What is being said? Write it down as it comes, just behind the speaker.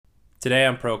Today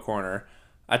on Pro Corner,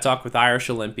 I talk with Irish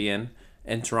Olympian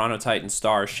and Toronto Titans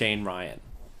star Shane Ryan.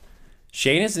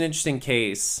 Shane is an interesting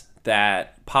case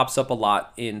that pops up a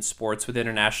lot in sports with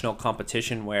international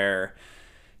competition where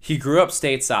he grew up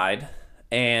stateside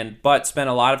but spent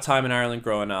a lot of time in Ireland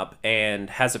growing up and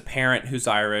has a parent who's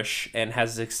Irish and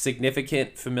has a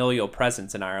significant familial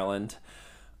presence in Ireland.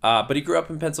 But he grew up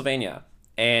in Pennsylvania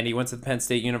and he went to Penn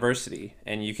State University,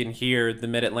 and you can hear the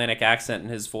mid-Atlantic accent in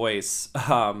his voice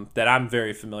that I'm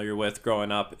very familiar with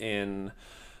growing up in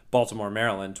Baltimore,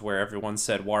 Maryland, where everyone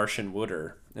said "warsh and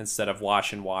wooder" instead of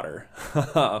 "wash and water."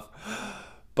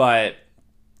 But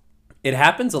it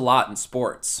happens a lot in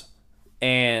sports,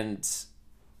 and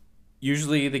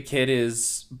usually the kid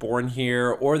is born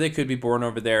here, or they could be born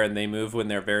over there and they move when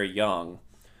they're very young.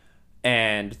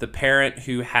 And the parent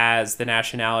who has the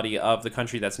nationality of the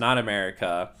country that's not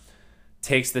America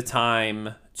takes the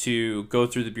time to go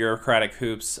through the bureaucratic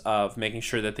hoops of making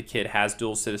sure that the kid has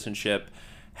dual citizenship,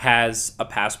 has a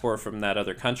passport from that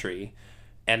other country.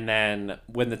 And then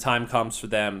when the time comes for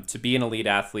them to be an elite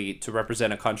athlete, to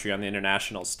represent a country on the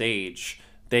international stage,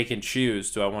 they can choose,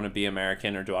 do I want to be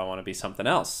American or do I want to be something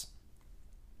else?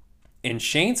 In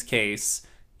Shane's case,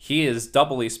 he is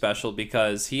doubly special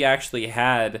because he actually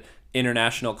had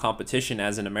international competition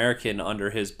as an American under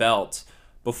his belt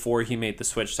before he made the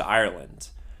switch to Ireland.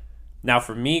 Now,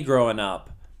 for me growing up,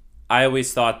 I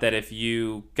always thought that if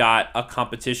you got a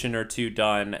competition or two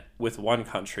done with one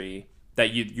country,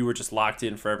 that you were just locked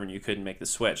in forever and you couldn't make the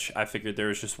switch. I figured there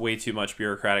was just way too much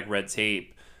bureaucratic red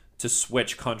tape to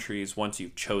switch countries once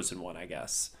you've chosen one, I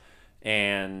guess.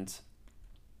 And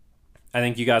I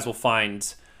think you guys will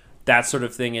find that sort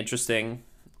of thing interesting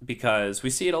because we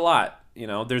see it a lot. You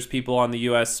know, there's people on the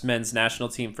U.S. men's national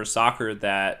team for soccer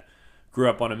that grew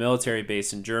up on a military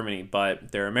base in Germany,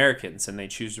 but they're Americans and they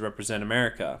choose to represent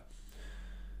America.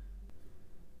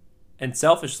 And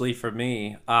selfishly for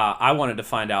me, I wanted to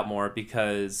find out more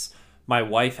because my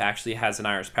wife actually has an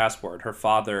Irish passport. Her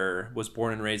father was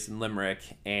born and raised in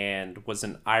Limerick and was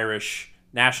an Irish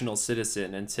national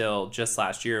citizen until just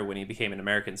last year when he became an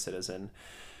American citizen.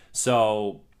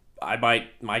 So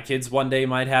my kids one day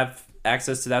might have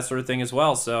access to that sort of thing as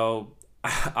well. So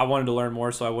I wanted to learn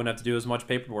more so I wouldn't have to do as much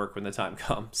paperwork when the time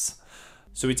comes.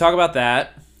 So we talk about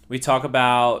that. We talk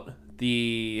about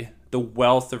the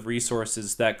wealth of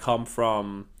resources that come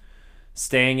from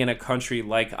staying in a country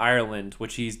like Ireland,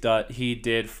 which he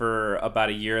did for about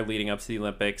a year leading up to the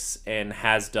Olympics and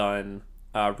has done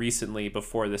recently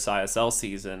before this ISL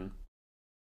season,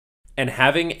 and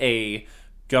having a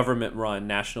government-run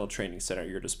national training center at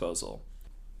your disposal.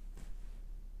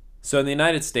 So in the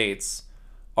United States,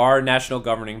 our national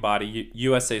governing body,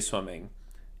 USA Swimming,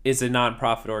 is a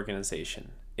nonprofit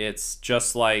organization. It's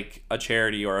just like a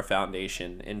charity or a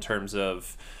foundation in terms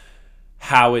of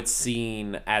how it's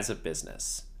seen as a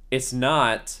business. It's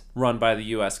not run by the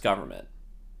U.S. government.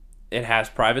 It has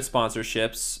private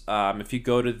sponsorships. If you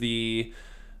go to the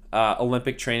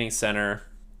Olympic Training Center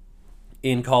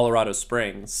in Colorado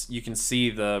Springs, you can see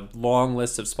the long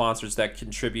list of sponsors that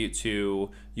contribute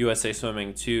to USA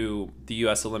Swimming, to the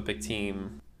U.S. Olympic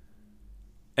team.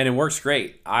 And it works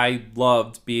great. I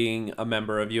loved being a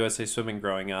member of USA Swimming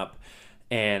growing up.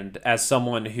 And as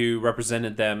someone who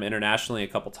represented them internationally a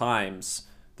couple times,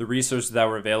 the resources that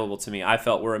were available to me, I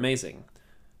felt were amazing.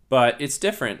 But it's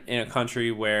different in a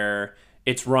country where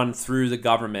it's run through the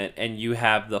government and you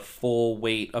have the full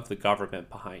weight of the government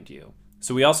behind you.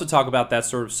 So we also talk about that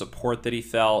sort of support that he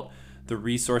felt, the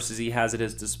resources he has at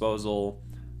his disposal.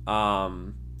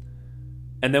 And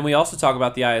then we also talk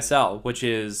about the ISL, which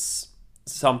is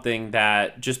something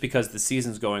that, just because the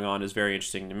season's going on, is very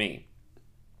interesting to me.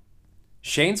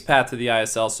 Shane's path to the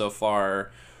ISL so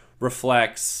far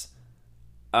reflects,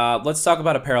 let's talk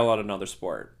about a parallel to another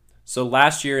sport. So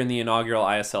last year in the inaugural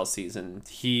ISL season,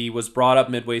 he was brought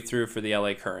up midway through for the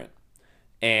LA Current.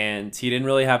 And he didn't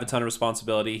really have a ton of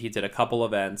responsibility. He did a couple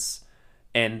events.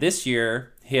 And this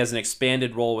year, he has an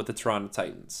expanded role with the Toronto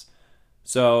Titans.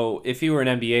 So if he were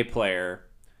an NBA player,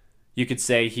 you could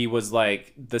say he was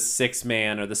like the sixth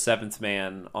man or the seventh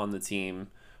man on the team,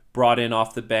 brought in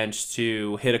off the bench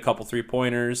to hit a couple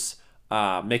three-pointers,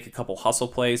 make a couple hustle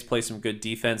plays, play some good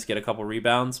defense, get a couple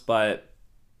rebounds, but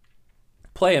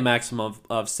play a maximum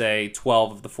of say,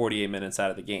 12 of the 48 minutes out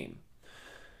of the game.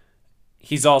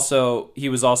 He was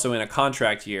also in a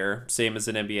contract year, same as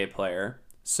an NBA player.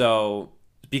 So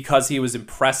because he was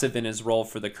impressive in his role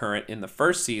for the Current in the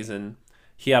first season,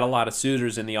 he had a lot of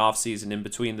suitors in the offseason in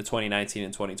between the 2019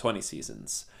 and 2020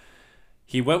 seasons.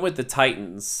 He went with the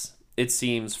Titans, it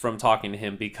seems, from talking to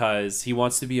him, because he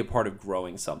wants to be a part of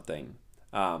growing something.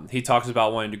 He talks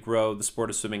about wanting to grow the sport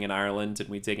of swimming in Ireland, and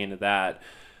we dig into that.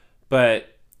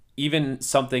 But even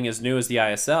something as new as the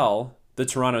ISL, the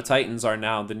Toronto Titans are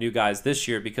now the new guys this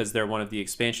year because they're one of the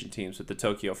expansion teams with the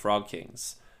Tokyo Frog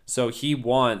Kings. So he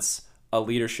wants a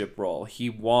leadership role. He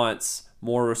wants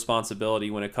more responsibility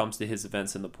when it comes to his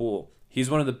events in the pool. He's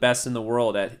one of the best in the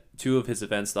world at two of his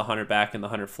events, the 100 back and the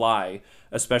 100 fly,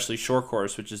 especially short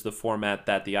course, which is the format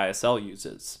that the ISL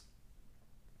uses.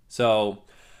 So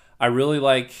I really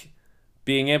like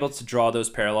being able to draw those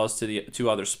parallels to the to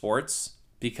other sports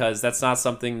because that's not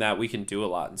something that we can do a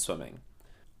lot in swimming.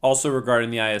 Also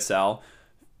regarding the ISL,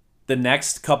 the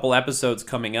next couple episodes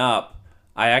coming up,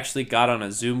 I actually got on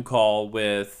a Zoom call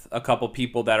with a couple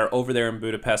people that are over there in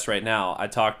Budapest right now. I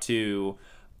talked to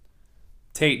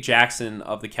Tate Jackson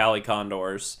of the Cali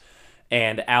Condors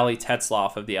and Ali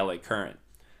Tetzloff of the LA Current.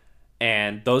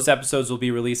 And those episodes will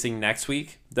be releasing next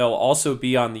week. They'll also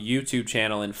be on the YouTube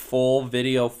channel in full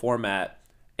video format,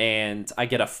 and I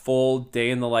get a full day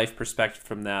in the life perspective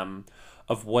from them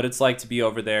of what it's like to be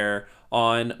over there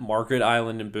on Margaret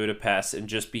Island in Budapest and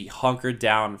just be hunkered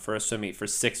down for a swim meet for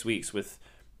 6 weeks with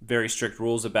very strict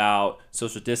rules about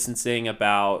social distancing,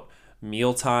 about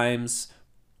meal times.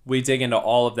 We dig into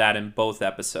all of that in both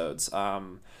episodes.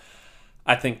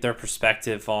 I think their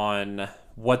perspective on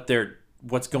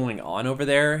what's going on over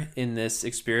there in this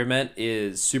experiment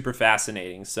is super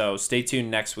fascinating. So stay tuned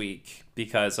next week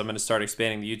because I'm going to start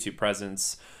expanding the YouTube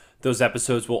presence. Those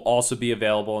episodes will also be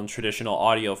available in traditional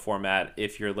audio format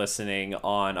if you're listening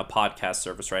on a podcast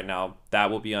service right now. That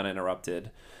will be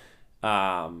uninterrupted.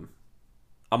 I'm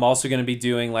also going to be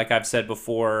doing, like I've said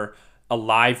before, a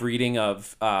live reading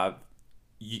of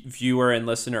viewer and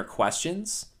listener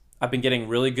questions. I've been getting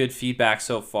really good feedback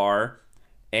so far.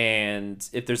 And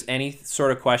if there's any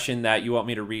sort of question that you want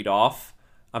me to read off,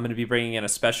 I'm going to be bringing in a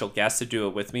special guest to do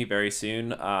it with me very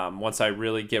soon. Once I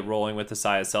really get rolling with this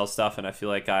ISL stuff and I feel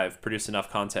like I've produced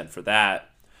enough content for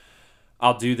that,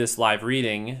 I'll do this live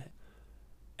reading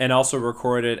and also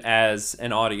record it as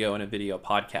an audio and a video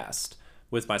podcast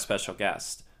with my special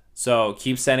guest. So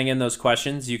keep sending in those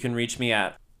questions. You can reach me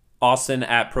at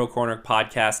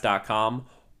austin@procornerpodcast.com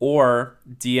or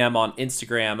DM on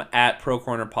Instagram at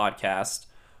procornerpodcast.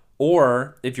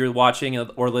 Or if you're watching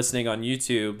or listening on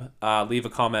YouTube, leave a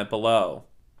comment below.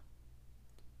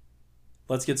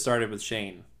 Let's get started with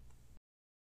Shane.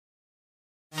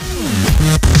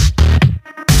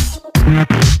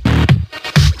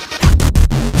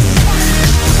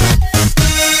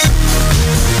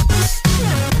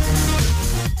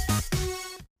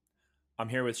 I'm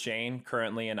here with Shane,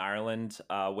 currently in Ireland,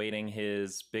 waiting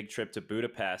his big trip to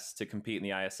Budapest to compete in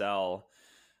the ISL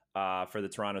for the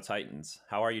Toronto Titans.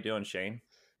 How are you doing, Shane?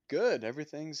 Good,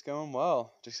 everything's going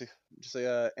well. Just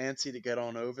antsy to get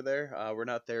on over there. We're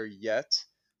not there yet.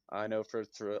 I know for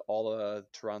all the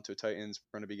Toronto Titans,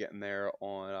 we're going to be getting there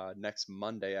on next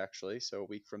Monday, actually, so a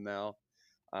week from now,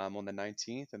 on the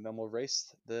 19th, and then we'll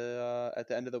race the at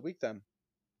the end of the week then.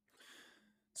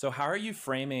 So how are you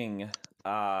framing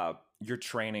your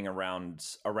training around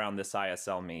this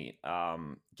ISL meet?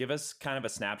 Give us kind of a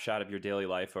snapshot of your daily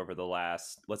life over the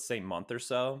last, let's say, month or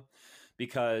so,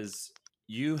 because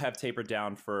you have tapered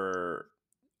down for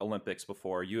Olympics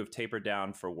before, you have tapered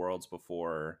down for Worlds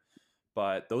before,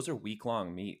 but those are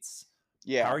week-long meets.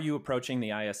 How Yeah. are you approaching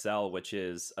the ISL, which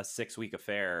is a 6-week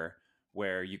affair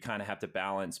where you kind of have to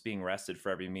balance being rested for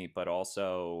every meet, but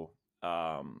also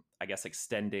I guess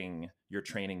extending your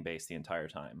training base the entire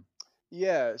time?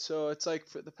 Yeah, so it's like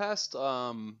for the past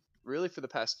really for the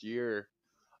past year,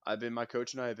 my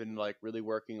coach and I have been like really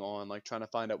working on like trying to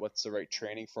find out what's the right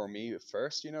training for me at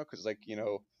first, because like,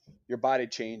 your body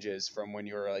changes from when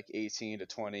you were like 18 to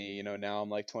 20, now I'm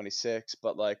like 26,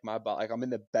 but like like I'm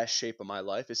in the best shape of my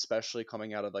life, especially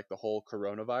coming out of like the whole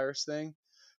coronavirus thing.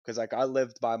 Because like I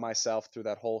lived by myself through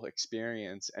that whole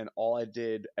experience, and all I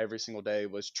did every single day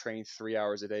was train 3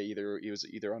 hours a day. Either it was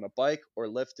either on a bike or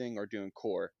lifting or doing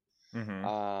core. Mm-hmm.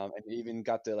 And even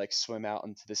got to like swim out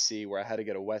into the sea where I had to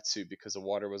get a wetsuit because the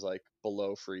water was like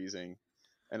below freezing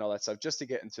and all that stuff just to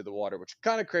get into the water, which is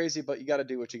kind of crazy, but you got to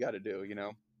do what you got to do.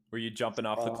 Were you jumping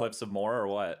off the Um, cliffs of Moher or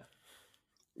what?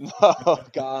 no,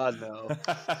 God, no.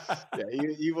 Yeah,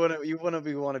 you want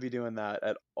to be doing that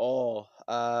at all.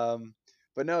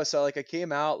 But no, so like I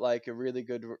came out like a really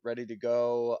good, ready to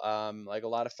go. Like a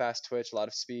lot of fast twitch, a lot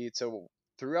of speed. So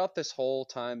throughout this whole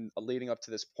time leading up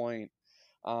to this point,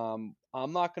 I'm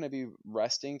not going to be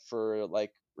resting for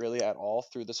like really at all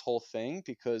through this whole thing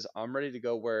because I'm ready to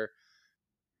go where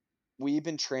we've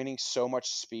been training so much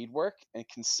speed work and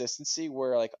consistency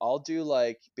where like I'll do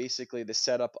like basically the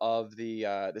setup of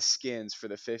the skins for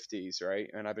the 50s, right?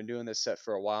 And I've been doing this set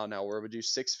for a while now where we do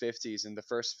 650s and the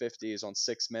first 50 is on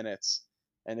 6 minutes,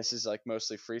 and this is like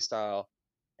mostly freestyle.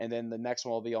 And then the next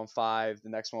one will be on 5, the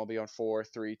next one will be on 4,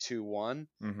 3, 2, 1.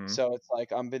 Mm-hmm. So it's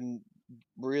like I've been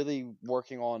really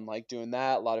working on like doing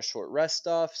that, a lot of short rest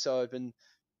stuff. So I've been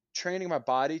training my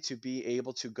body to be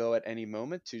able to go at any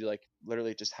moment to like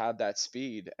literally just have that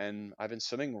speed, and I've been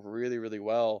swimming really really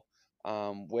well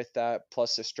with that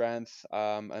plus the strength.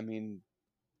 I mean,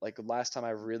 like the last time I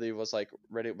really was like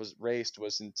ready was raced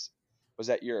was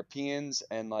at Europeans,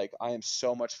 and like I am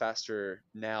so much faster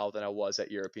now than I was at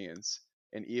Europeans,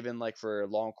 and even like for a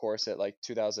long course at like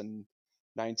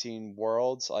 2019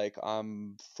 Worlds, like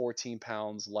I'm 14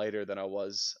 pounds lighter than I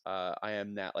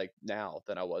am now, like now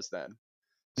than I was then.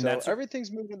 And So that's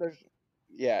everything's moving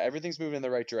in the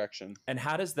right direction. and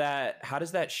how does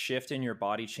that shift in your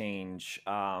body change?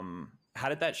 How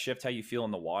did that shift how you feel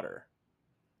in the water?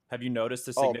 Have you noticed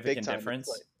a Oh, big significant time. It's difference?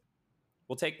 like,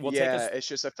 We'll take yeah, us it's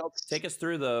just I felt take us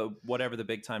through the whatever the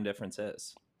big time difference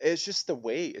is. it's just the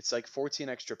weight. It's like 14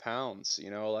 extra pounds,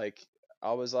 like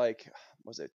I was like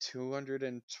was it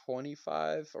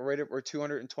 225 or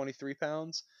 223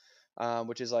 pounds,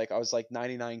 which is like I was like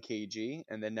 99 kg,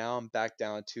 and then now I'm back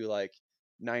down to like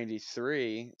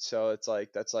 93. So it's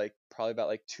like that's like probably about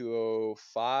like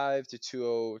 205 to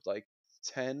 20 like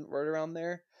 10 right around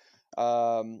there.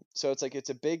 So it's like it's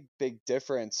a big big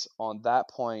difference on that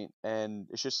point, and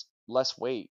it's just less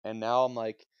weight. And now I'm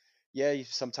like, yeah,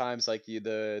 sometimes like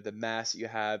the mass that you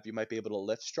have, you might be able to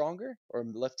lift stronger or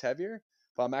lift heavier,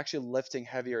 but I'm actually lifting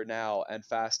heavier now and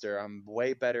faster. I'm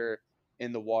way better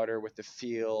in the water with the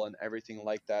feel and everything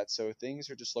like that. So things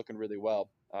are just looking really well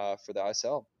for the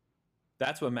ISL.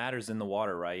 That's what matters in the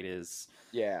water, right? Is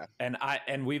Yeah.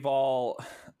 and we've all,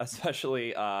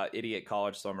 especially idiot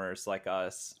college swimmers like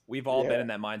us, we've all been Yeah. in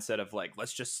that mindset of like,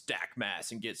 let's just stack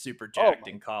mass and get super Oh jacked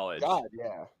my in college. God.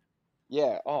 Yeah.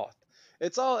 Yeah. Oh,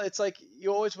 it's like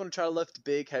you always want to try to lift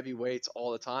big, heavy weights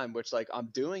all the time, which like I'm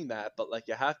doing that, but like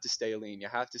you have to stay lean, you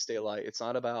have to stay light. It's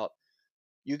not about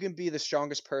you can be the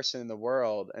strongest person in the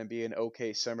world and be an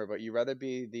okay swimmer, but you'd rather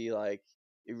be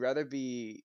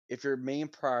if your main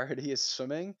priority is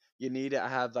swimming, you need to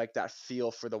have like that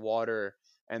feel for the water.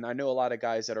 And I know a lot of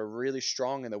guys that are really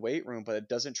strong in the weight room, but it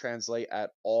doesn't translate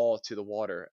at all to the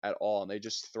water at all, and they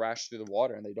just thrash through the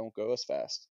water and they don't go as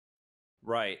fast.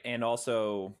 Right. And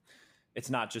also it's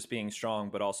not just being strong,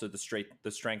 but also the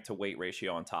strength to weight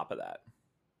ratio on top of that.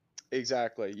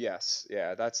 Exactly. Yes.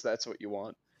 Yeah. That's what you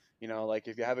want. Like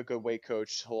if you have a good weight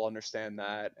coach, he'll understand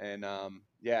that. And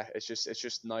yeah, it's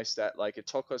just nice that like it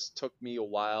took me a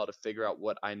while to figure out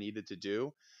what I needed to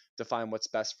do to find what's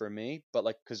best for me. But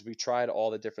like because we tried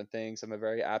all the different things, I'm a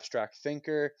very abstract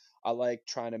thinker. I like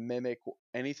trying to mimic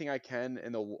anything I can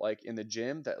in the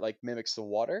gym that like mimics the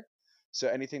water. So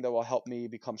anything that will help me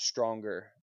become stronger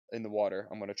in the water,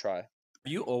 I'm gonna try. Have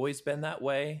you always been that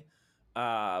way?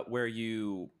 Where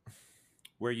you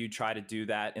try to do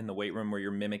that in the weight room where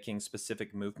you're mimicking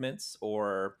specific movements,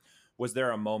 or was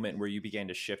there a moment where you began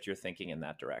to shift your thinking in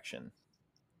that direction?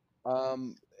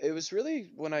 It was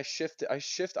really when I shifted.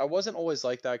 I wasn't always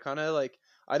like that. Kind of like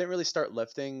I didn't really start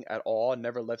lifting at all. I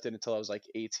never lifted until I was like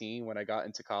 18 when I got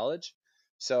into college.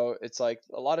 So it's like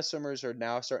a lot of swimmers are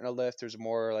now starting to lift. There's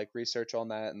more like research on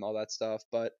that and all that stuff.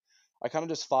 But I kind of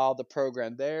just followed the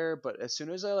program there. But as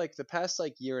soon as I like the past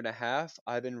like year and a half,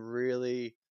 I've been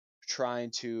really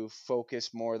trying to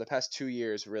focus more. The past 2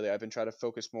 years, really, I've been trying to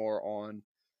focus more on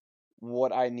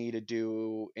what I need to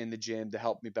do in the gym to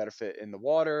help me better fit in the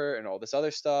water and all this other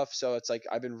stuff. So it's like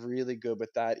I've been really good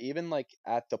with that. Even like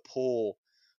at the pool,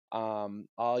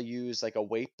 I'll use like a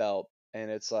weight belt, and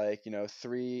it's like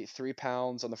 3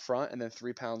 pounds on the front and then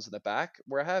 3 pounds in the back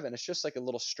where I have, and it's just like a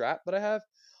little strap that I have.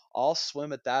 I'll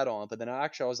swim with that on, but then I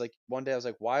was like one day I was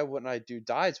like, why wouldn't I do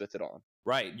dives with it on?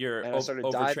 Right. You're And I started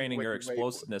diving overtraining with your the weight.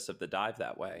 explosiveness of the dive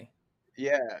that way.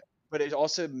 Yeah, but it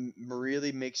also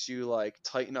really makes you like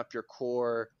tighten up your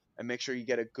core and make sure you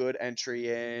get a good entry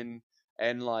in.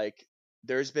 And like,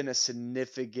 there's been a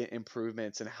significant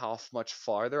improvements in how much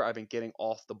farther I've been getting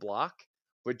off the block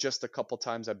with just a couple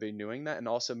times I've been doing that, and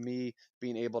also me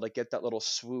being able to get that little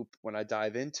swoop when I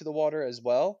dive into the water as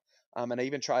well. And I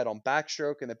even tried on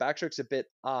backstroke, and the backstroke's a bit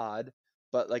odd,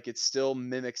 but like it still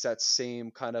mimics that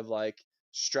same kind of like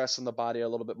stress on the body a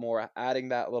little bit more, adding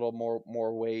that little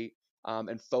more weight,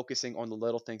 and focusing on the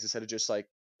little things instead of just like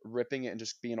ripping it and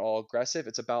just being all aggressive.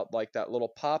 It's about like that little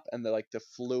pop and the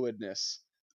fluidness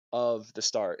of the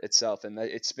start itself, and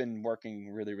it's been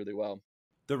working really really well.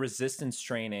 the resistance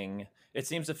training, it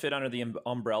seems to fit under the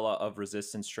umbrella of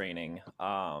resistance training.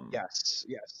 Yes,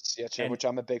 yes, yes, And which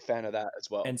I'm a big fan of that as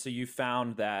well. and so you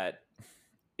found that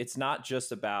it's not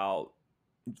just about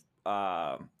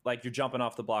like you're jumping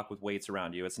off the block with weights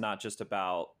around you. It's not just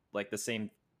about like the same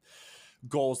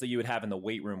goals that you would have in the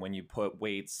weight room when you put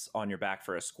weights on your back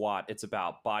for a squat. It's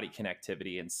about body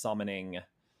connectivity and summoning,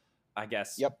 I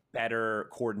guess, Yep. better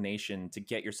coordination to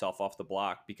get yourself off the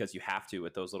block because you have to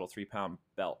with those little 3 pound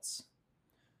belts.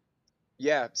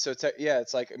 Yeah, so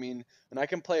it's like, I mean, and I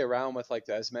can play around with like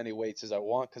as many weights as I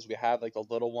want because we have like the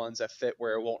little ones that fit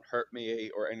where it won't hurt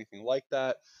me or anything like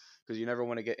that, because you never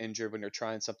want to get injured when you're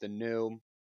trying something new.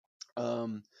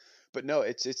 Um, but no,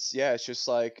 it's yeah, it's just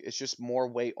like it's just more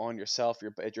weight on yourself.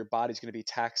 Your body's going to be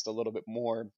taxed a little bit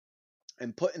more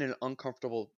and put in an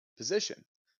uncomfortable position.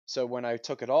 So when I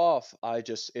took it off, I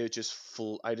just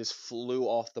flew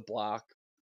off the block,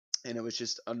 and it was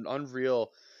just an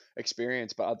unreal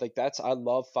experience. But I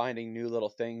love finding new little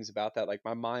things about that. Like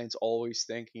my mind's always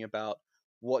thinking about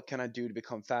what can I do to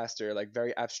become faster, like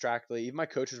very abstractly. Even my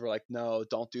coaches were like, no,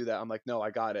 don't do that. I'm like, no, I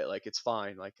got it, like it's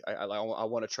fine, like I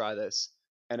want to try this.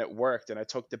 And it worked, and I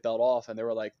took the belt off, and they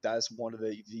were like, that's one of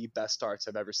the best starts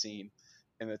I've ever seen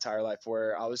in the entire life,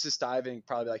 where I was just diving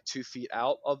probably like 2 feet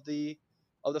out of the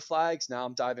flags. Now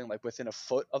I'm diving like within a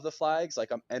foot of the flags,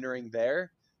 like I'm entering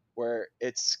there, where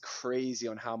it's crazy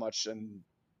on how much and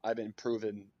I've been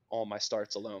improving on my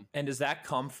starts alone. And does that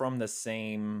come from the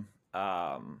same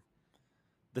well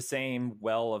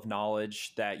of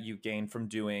knowledge that you gained from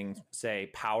doing, say,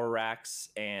 power racks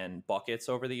and buckets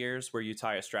over the years, where you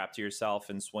tie a strap to yourself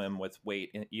and swim with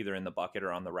weight either in the bucket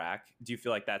or on the rack? Do you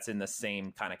feel like that's in the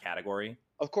same kind of category?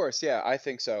 Of course, yeah, I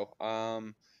think so.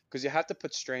 Because you have to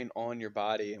put strain on your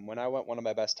body. And when I went one of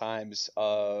my best times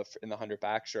in the 100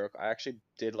 backstroke, I actually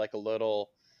did like a little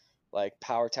like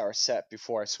power tower set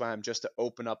before I swam, just to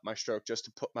open up my stroke, just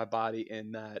to put my body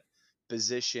in that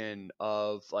position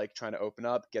of like trying to open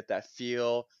up, get that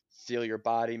feel your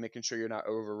body, making sure you're not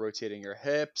over rotating your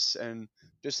hips, and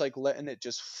just like letting it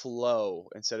just flow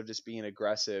instead of just being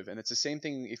aggressive. And it's the same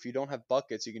thing if you don't have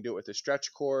buckets, you can do it with a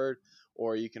stretch cord,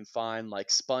 or you can find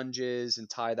like sponges and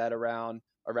tie that around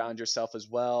yourself as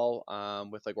well,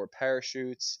 with like or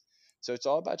parachutes. So it's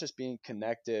all about just being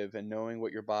connective and knowing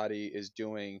what your body is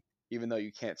doing, even though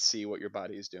you can't see what your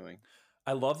body is doing.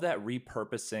 I love that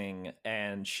repurposing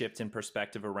and shift in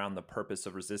perspective around the purpose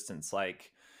of resistance.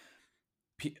 Like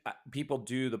people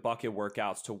do the bucket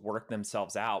workouts to work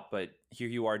themselves out, but here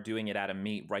you are doing it at a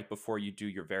meet right before you do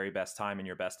your very best time in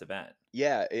your best event.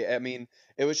 Yeah, I mean,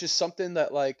 it was just something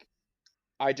that like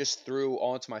I just threw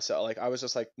onto myself. Like I was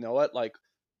just like, you know what? Like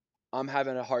I'm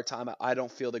having a hard time. I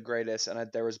don't feel the greatest,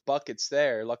 and there was buckets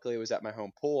there. Luckily, it was at my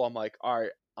home pool. I'm like, all right,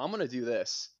 I'm gonna do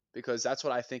this because that's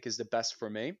what I think is the best for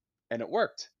me, and it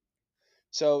worked.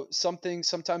 So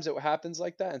sometimes it happens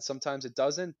like that, and sometimes it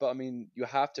doesn't. But I mean, you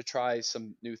have to try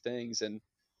some new things, and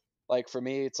like for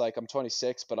me, it's like I'm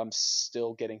 26, but I'm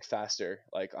still getting faster.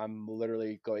 Like I'm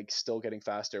literally going still getting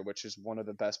faster, which is one of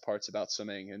the best parts about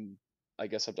swimming, and I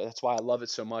guess that's why I love it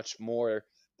so much more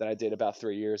than I did about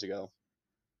 3 years ago.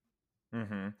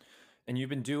 Mm-hmm. And you've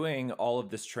been doing all of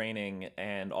this training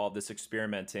and all of this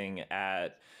experimenting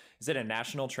at, is it a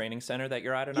national training center that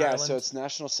you're at in Yeah, so Ireland? it's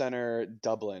National Centre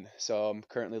Dublin. So I'm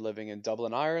currently living in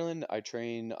Dublin, Ireland. I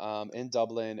train in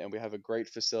Dublin, and we have a great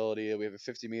facility. We have a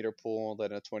 50-meter pool,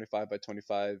 then a 25 by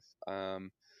 25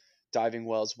 diving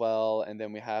well as well, and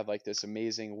then we have like this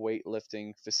amazing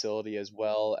weightlifting facility as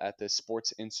well at the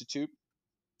Sports Institute,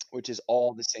 which is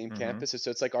all the same Mm-hmm. campus.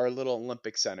 So it's like our little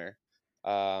Olympic center,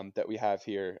 that we have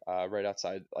here, right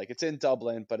outside. Like it's in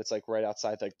Dublin, but it's like right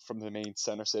outside, like from the main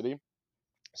center city.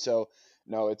 So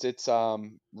no, it's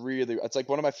really, it's like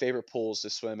one of my favorite pools to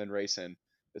swim and race in.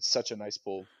 It's such a nice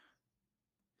pool.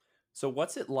 So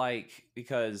what's it like?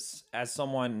 Because as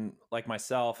someone like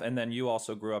myself, and then you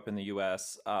also grew up in the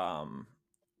U.S.,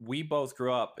 we both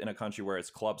grew up in a country where it's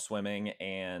club swimming,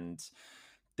 and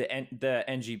the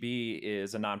NGB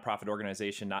is a nonprofit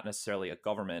organization, not necessarily a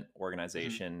government Mhm.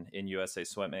 organization in USA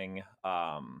Swimming.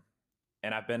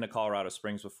 And I've been to Colorado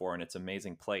Springs before, and it's an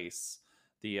amazing place,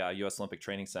 the U.S. Olympic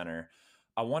Training Center.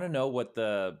 I want to know what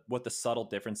the subtle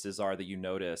differences are that you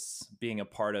notice being a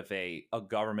part of a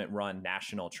government run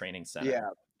national training center, Yeah,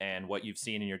 and what you've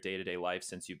seen in your day to day life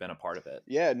since you've been a part of it.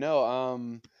 yeah,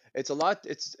 no, it's a lot.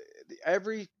 It's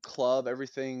every club,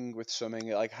 everything with swimming,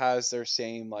 it like has their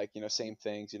same like same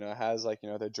things. It has like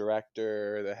the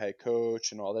director, the head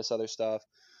coach, and all this other stuff.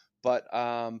 But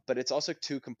it's also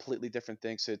two completely different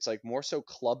things. So it's like more so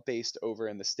club based over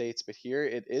in the States, but here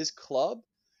it is club,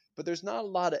 but there's not a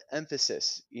lot of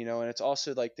emphasis, and it's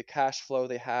also like the cash flow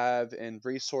they have and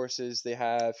resources they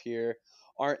have here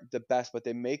aren't the best, but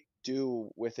they make do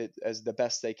with it as the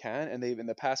best they can. And they've in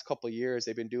the past couple of years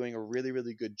they've been doing a really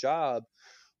really good job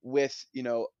with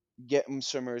getting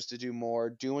swimmers to do more,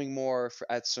 doing more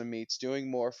at swim meets,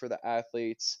 doing more for the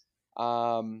athletes.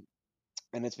 Um,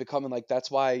 and it's becoming like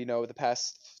that's why the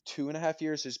past 2.5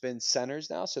 years there's been centers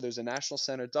now. So there's a national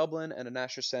center Dublin and a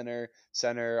national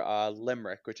center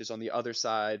Limerick, which is on the other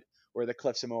side where the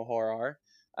Cliffs of Moher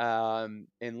are,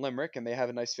 in Limerick, and they have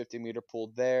a nice 50-meter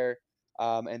pool there.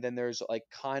 And then there's like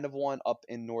kind of one up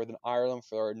in Northern Ireland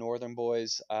for our northern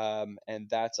boys, and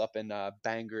that's up in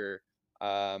Bangor,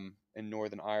 in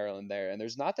Northern Ireland there. And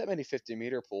there's not that many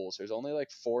 50-meter pools. There's only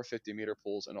like 4 50-meter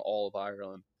pools in all of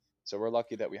Ireland. So we're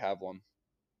lucky that we have one.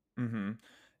 Mm-hmm.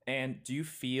 And do you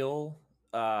feel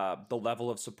the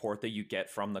level of support that you get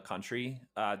from the country?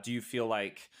 Do you feel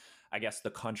like, I guess,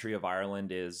 the country of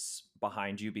Ireland is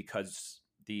behind you because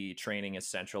the training is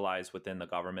centralized within the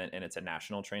government and it's a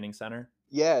national training center?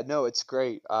 Yeah, no, it's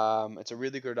great. It's a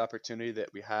really good opportunity that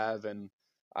we have, and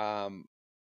um,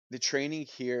 the training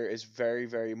here is very,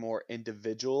 very more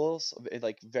individuals,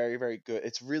 like very, very good.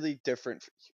 It's really different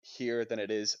here than it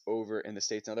is over in the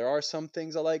States. Now, there are some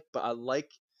things I like, but I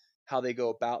like how they go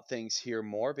about things here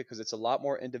more because it's a lot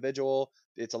more individual.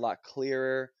 It's a lot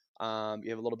clearer. You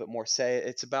have a little bit more say.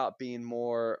 It's about being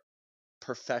more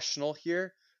professional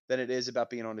here than it is about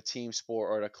being on a team sport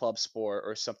or a club sport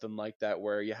or something like that,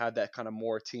 where you have that kind of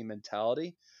more team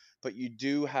mentality. But you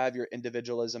do have your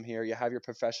individualism here, you have your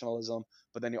professionalism,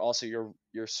 but then you also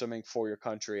you're swimming for your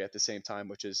country at the same time,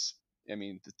 which is, I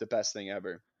mean, the best thing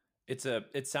ever.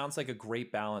 It sounds like a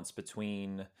great balance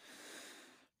between,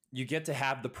 you get to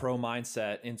have the pro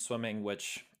mindset in swimming,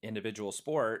 which individual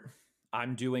sport,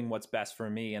 I'm doing what's best for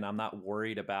me and I'm not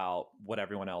worried about what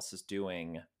everyone else is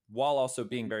doing, while also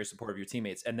being very supportive of your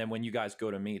teammates. And then when you guys go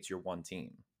to meets, you're one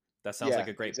team. That sounds Yeah, like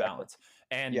a great exactly. balance.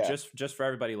 And Yeah. just for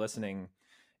everybody listening,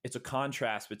 it's a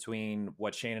contrast between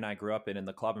what Shane and I grew up in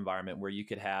the club environment, where you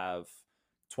could have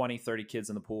 20, 30 kids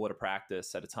in the pool at a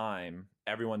practice at a time,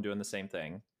 everyone doing the same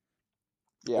thing.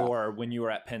 Yeah. Or when you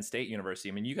were at Penn State University,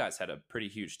 I mean, you guys had a pretty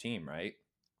huge team, right?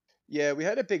 Yeah, we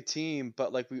had a big team,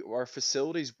 but like our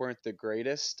facilities weren't the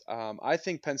greatest. I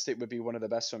think Penn State would be one of the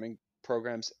best swimming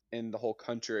programs in the whole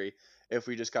country if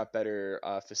we just got better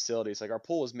facilities. Like our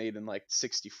pool was made in like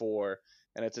 '64,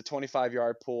 and it's a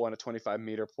 25-yard pool and a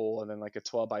 25-meter pool, and then like a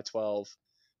 12 by 12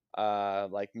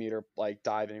 like meter like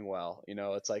diving well.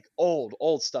 It's like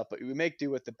old stuff, but we make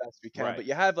do with the best we can. Right. But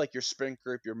you have like your sprint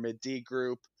group, your mid D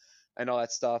group, and all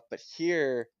that stuff. But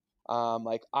here,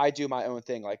 like I do my own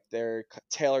thing. Like they're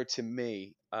tailored to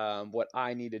me, what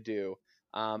I need to do,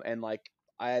 and like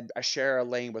I share a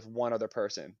lane with one other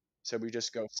person. So we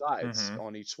just go sides Mm-hmm.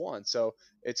 on each one. So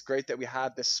it's great that we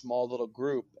have this small little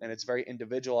group and it's very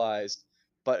individualized.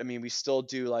 But I mean, we still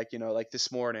do like, like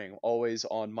this morning, always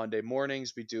on Monday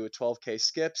mornings, we do a 12K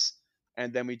skips,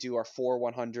 and then we do our 4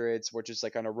 100s, which is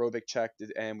like an aerobic check,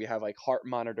 and we have like heart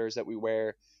monitors that we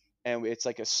wear, and it's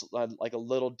like like a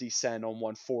little descent on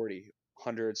 140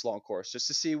 hundreds long course, just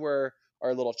to see where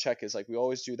our little check is. Like we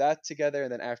always do that together,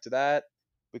 and then after that,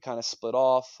 we kind of split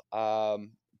off.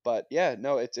 But yeah,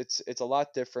 no, it's a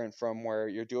lot different from where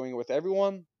you're doing it with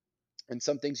everyone, and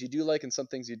some things you do like and some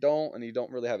things you don't, and you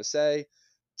don't really have a say,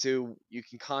 to you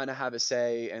can kind of have a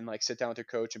say and like sit down with your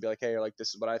coach and be like, hey, like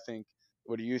this is what I think,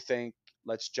 what do you think,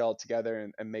 let's gel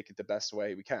together and make it the best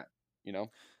way we can, you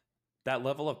know That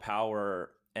level of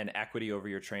power and equity over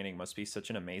your training must be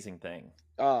such an amazing thing.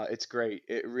 it's great,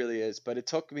 it really is. But it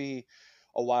took me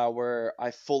a while where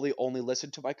I fully only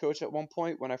listened to my coach at one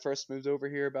point when I first moved over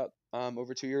here about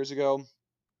over 2 years ago,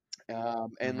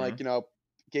 and Mm-hmm. like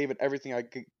gave it everything I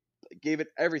could, gave it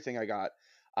everything I got.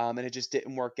 And it just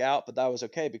didn't work out, but that was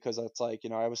okay because it's like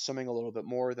I was swimming a little bit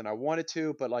more than I wanted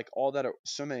to, but like all that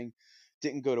swimming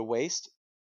didn't go to waste.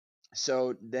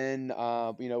 So then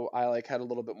I like had a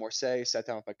little bit more say, sat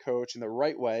down with my coach in the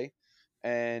right way,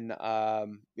 and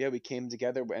yeah, we came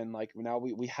together, and like now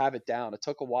we have it down. It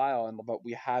took a while, but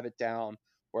we have it down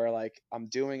where like I'm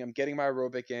getting my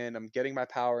aerobic in, I'm getting my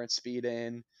power and speed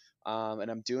in,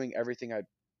 and I'm doing everything I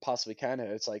possibly can,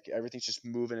 and it's like everything's just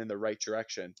moving in the right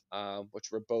direction, which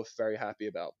we're both very happy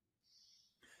about.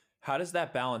 How does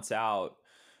that balance out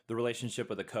the relationship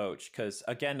with a coach? Because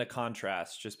again, to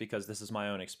contrast, just because this is my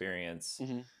own experience,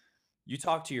 Hmm. you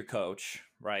talk to your coach,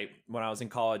 right? When I was in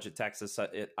college at Texas,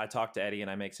 I talked to Eddie and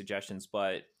I make suggestions,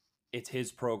 but it's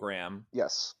his program.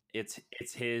 Yes. It's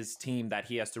his team that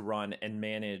he has to run and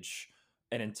manage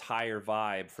an entire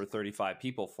vibe for 35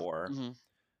 people for. Hmm.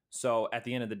 So at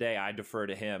the end of the day, I defer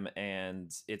to him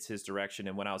and it's his direction.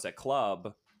 And when I was at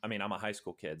club, I mean, I'm a high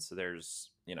school kid, so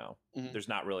Hmm. there's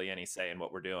not really any say in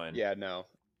what we're doing. Yeah, no.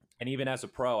 And even as a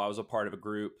pro, I was a part of a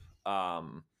group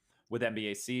with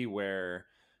NBAC where,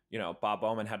 Bob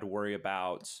Bowman had to worry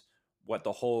about what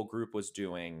the whole group was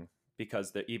doing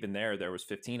because even there was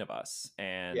 15 of us.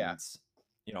 Yeah.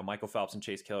 And, Michael Phelps and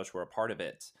Chase Kalish were a part of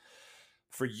it.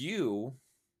 For you,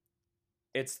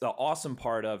 it's the awesome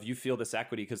part of you feel this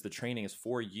equity because the training is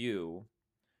for you,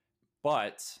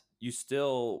 but you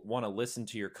still want to listen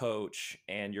to your coach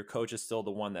and your coach is still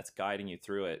the one that's guiding you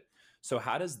through it. So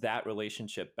how does that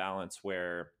relationship balance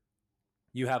where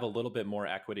you have a little bit more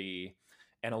equity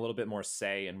and a little bit more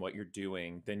say in what you're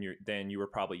doing than you were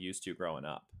probably used to growing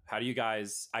up? How do you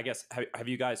guys, I guess, have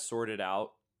you guys sorted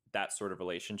out that sort of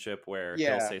relationship where he'll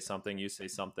Yeah. say something, you say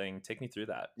something? Take me through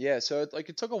that. Yeah, so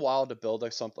it took a while to build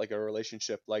like a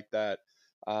relationship like that.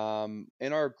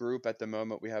 In our group at the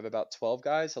moment, we have about 12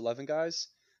 guys, 11 guys,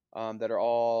 that are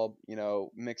all,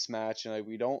 mixed match, and like,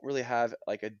 we don't really have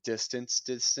like a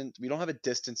we don't have a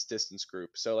distance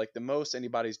group. So like the most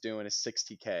anybody's doing is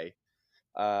 60K,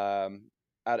 um,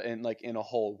 in a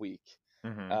whole week.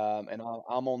 Mm-hmm. And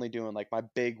I'm only doing like my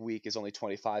big week is only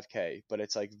 25K, but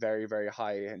it's like very, very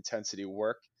high intensity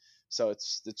work. So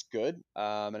it's good.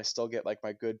 And I still get like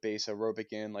my good base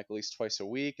aerobic in like at least twice a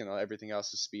week, and everything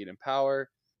else is speed and power.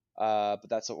 But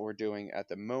that's what we're doing at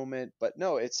the moment. But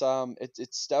no, it's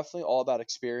definitely all about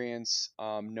experience,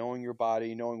 knowing your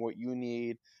body, knowing what you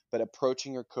need, but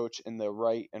approaching your coach in the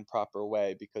right and proper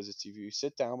way. Because it's if you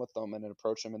sit down with them and then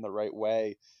approach them in the right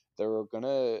way, they're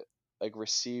gonna like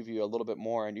receive you a little bit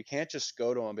more, and you can't just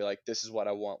go to them and be like, this is what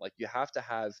I want. Like you have to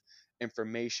have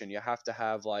information. You have to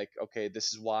have like, okay,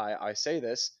 this is why I say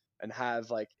this, and have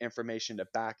like information to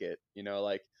back it,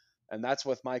 like. And that's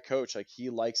with my coach, like he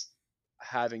likes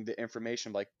having the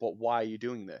information, like, but why are you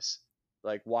doing this?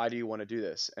 Like, why do you want to do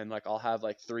this? And like I'll have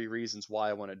like three reasons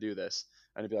why I want to do this,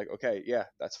 and he'd be like, okay, yeah,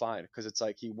 that's fine, because it's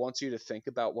like he wants you to think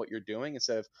about what you're doing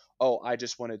instead of, oh, I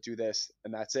just want to do this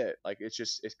and that's it. Like it's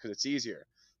because it's easier,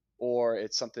 or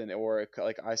it's something, or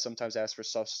like I sometimes ask for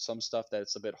some stuff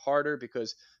that's a bit harder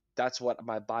because that's what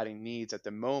my body needs at the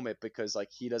moment, because like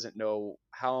he doesn't know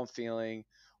how I'm feeling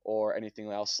or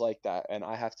anything else like that, and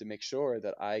I have to make sure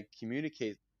that I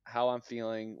communicate how I'm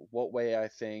feeling, what way I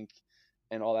think,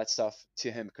 and all that stuff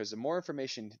to him, because the more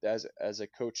information as a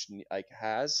coach like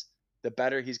has, the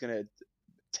better he's going to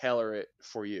tailor it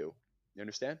for you. You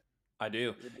understand? I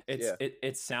do. Yeah.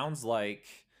 It sounds like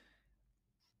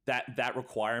that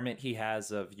requirement he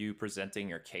has of you presenting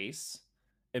your case,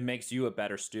 it makes you a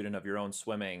better student of your own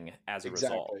swimming as a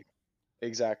result. Exactly.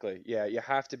 Exactly. Yeah, you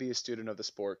have to be a student of the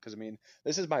sport, because I mean,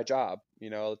 this is my job,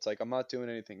 it's like I'm not doing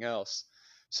anything else.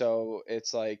 So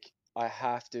it's like I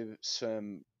have to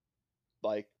swim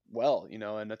like well,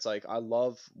 and it's like I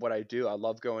love what I do. I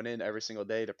love going in every single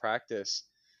day to practice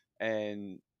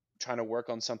and trying to work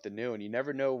on something new, and you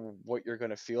never know what you're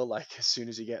going to feel like as soon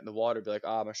as you get in the water. Be like,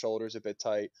 ah, my shoulder's a bit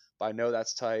tight, but I know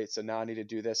that's tight, so now I need to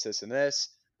do this, this, and this,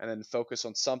 and then focus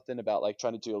on something about like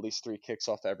trying to do at least 3 kicks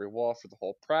off every wall for the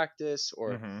whole practice,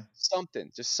 or Mm-hmm.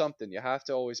 something, just something. You have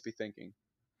to always be thinking.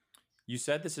 You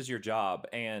said this is your job,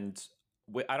 and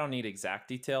I don't need exact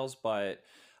details, but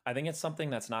I think it's something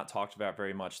that's not talked about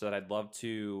very much that I'd love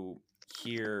to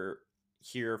hear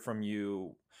hear from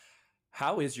you.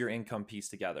 How is your income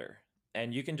pieced together?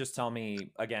 And you can just tell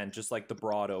me again, just like the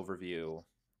broad overview,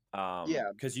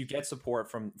 Yeah. because you get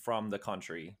support from the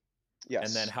country, and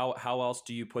then Yes. how else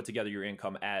do you put together your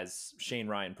income as Shane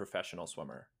Ryan professional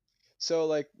swimmer? So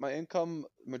like my income,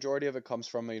 majority of it comes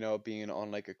from, being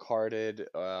on like a carded,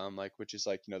 like, which is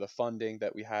like, the funding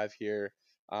that we have here.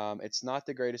 It's not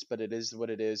the greatest, but it is what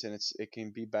it is, and it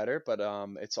can be better, but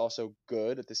it's also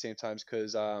good at the same times,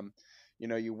 because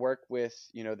you work with,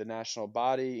 the national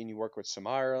body, and you work with some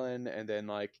Ireland, and then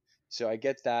like, so I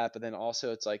get that, but then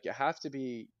also it's like you have to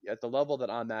be at the level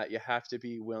that I'm at, you have to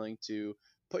be willing to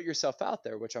put yourself out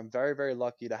there, which I'm very, very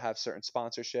lucky to have certain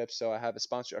sponsorships. So I have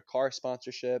a car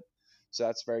sponsorship, so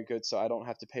that's very good. So I don't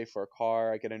have to pay for a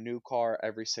car. I get a new car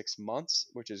every 6 months,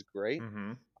 which is great.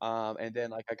 Mm-hmm. And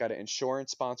then like I got an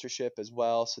insurance sponsorship as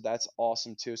well, so that's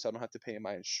awesome too. So I don't have to pay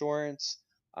my insurance.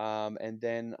 And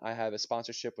then I have a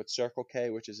sponsorship with Circle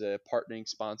K, which is a partnering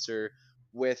sponsor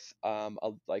with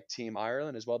like Team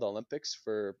Ireland as well, the Olympics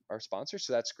for our sponsor.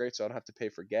 So that's great. So I don't have to pay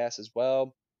for gas as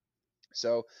well.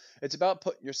 So it's about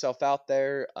putting yourself out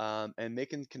there, and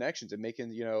making connections, and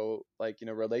making,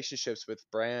 relationships with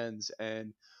brands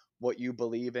and what you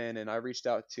believe in. And I reached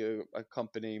out to a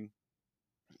company,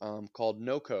 called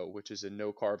NoCo, which is a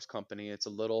no carbs company. It's a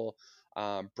little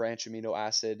branch amino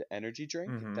acid energy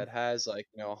drink Mm-hmm. that has like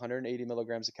 180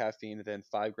 milligrams of caffeine and then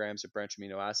 5 grams of branch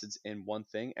amino acids in one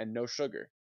thing and no sugar.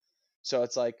 So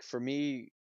it's like for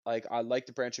me, like I like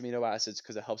the branch amino acids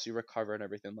because it helps you recover and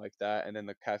everything like that. And then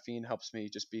the caffeine helps me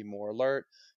just be more alert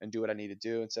and do what I need to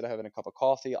do. Instead of having a cup of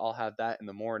coffee, I'll have that in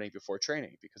the morning before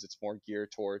training because it's more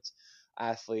geared towards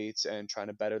athletes and trying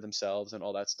to better themselves and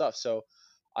all that stuff. So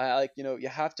I like, you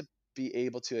have to be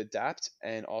able to adapt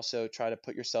and also try to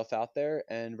put yourself out there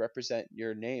and represent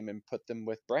your name and put them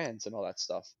with brands and all that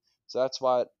stuff. So that's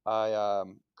what I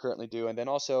currently do. And then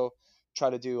also try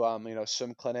to do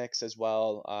swim clinics as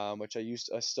well, which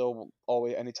I still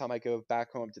always anytime I go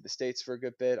back home to the states for a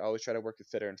good bit, I always try to work with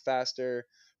Fitter and Faster,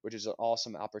 which is an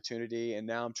awesome opportunity. And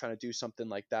now I'm trying to do something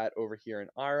like that over here in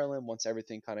Ireland once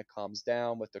everything kind of calms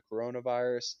down with the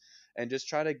coronavirus, and just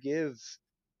try to give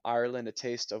Ireland a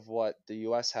taste of what the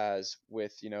U.S. has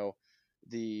with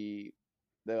the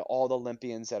all the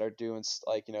Olympians that are doing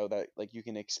like that like you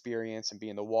can experience and be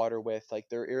in the water with. Like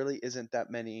there really isn't that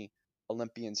many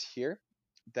Olympians here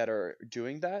that are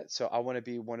doing that. So I want to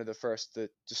be one of the first to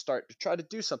start to try to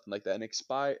do something like that and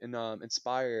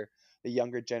inspire the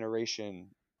younger generation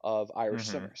of Irish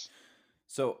Mm-hmm. swimmers.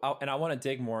 So, and I want to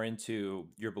dig more into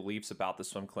your beliefs about the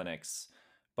swim clinics,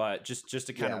 but just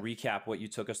to kind of Yeah. recap what you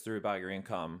took us through about your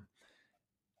income,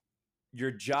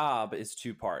 your job is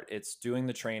two part. It's doing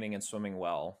the training and swimming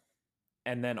well,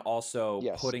 and then also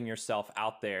Yes. putting yourself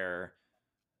out there.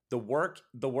 The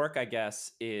work, I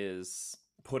guess, is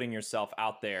putting yourself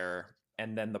out there,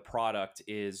 and then the product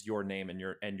is your name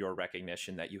and your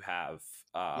recognition that you have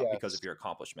because of Yes. your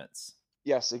accomplishments.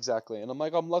 Yes, exactly. And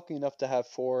I'm lucky enough to have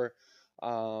four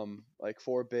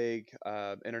big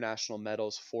international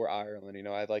medals for Ireland.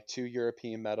 I have like two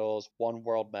European medals, one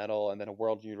world medal, and then a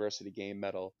World University Game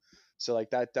medal. So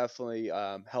like that definitely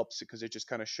helps because it just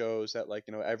kind of shows that like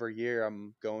every year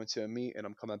I'm going to a meet and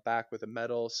I'm coming back with a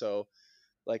medal. So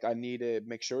like I need to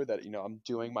make sure that I'm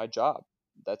doing my job.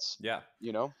 That's Yeah.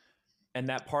 you know. And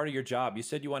that part of your job, you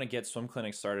said you want to get swim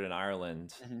clinics started in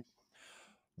Ireland. Mhm.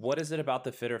 What is it about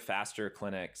the Fitter Faster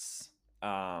clinics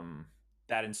um,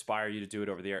 that inspire you to do it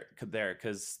over there?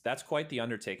 Because that's quite the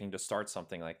undertaking to start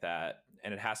something like that,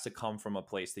 and it has to come from a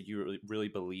place that you really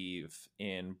believe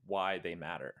in why they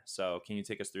matter. So, can you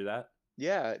take us through that?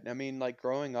 Yeah, I mean like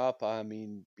growing up, I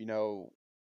mean,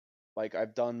 like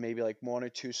I've done maybe like one or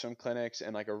two swim clinics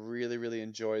and like I really really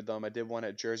enjoyed them. I did one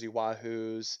at Jersey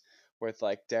Wahoos with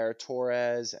like Dara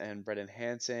Torres and Brendan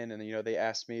Hansen, and they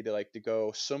asked me to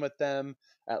go swim with them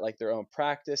at like their own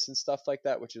practice and stuff like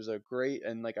that, which was a great,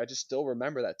 and like I just still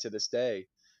remember that to this day.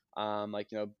 Like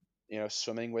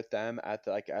swimming with them at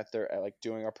their at, like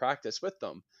doing our practice with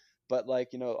them. But like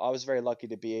I was very lucky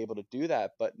to be able to do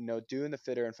that. But doing the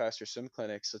Fitter and Faster swim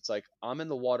clinics, it's like I'm in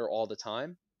the water all the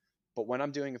time, but when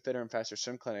I'm doing a Fitter and Faster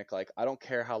swim clinic, like I don't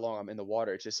care how long I'm in the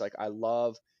water. It's just like I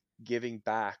love giving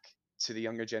back to the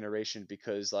younger generation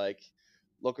because like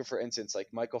looking for instance like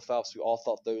Michael Phelps, we all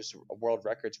thought those world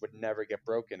records would never get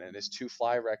broken, and his 2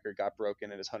 fly record got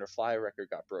broken and his 100 fly record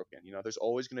got broken. There's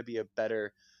always going to be a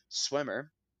better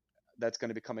swimmer that's going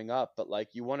to be coming up, but like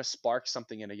you want to spark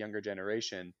something in a younger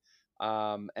generation.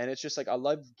 And it's just like I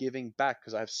love giving back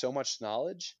because I have so much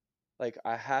knowledge. Like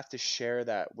I have to share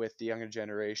that with the younger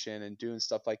generation and doing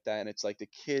stuff like that. And it's like the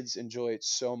kids enjoy it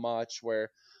so much.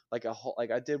 Where like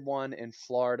I did one in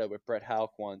Florida with Brett Halk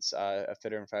once, a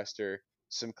Fitter and Faster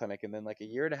swim clinic, and then like a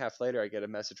year and a half later, I get a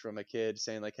message from a kid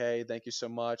saying like, "Hey, thank you so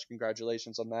much,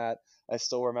 congratulations on that. I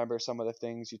still remember some of the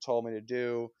things you told me to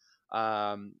do."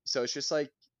 So it's just like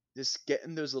just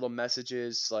getting those little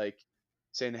messages like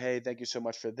saying, "Hey, thank you so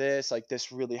much for this. Like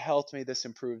this really helped me. This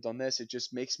improved on this." It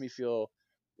just makes me feel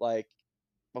like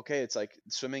okay, it's like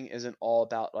swimming isn't all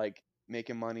about like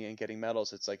making money and getting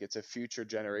medals. It's like it's a future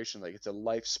generation. Like it's a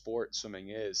life sport. Swimming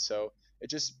is. So it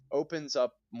just opens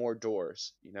up more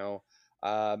doors.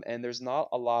 And there's not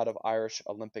a lot of Irish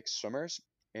Olympic swimmers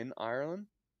in Ireland.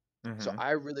 So Mm-hmm.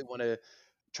 I really want to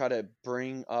try to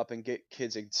bring up and get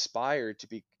kids inspired to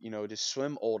be to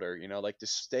swim older, like to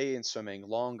stay in swimming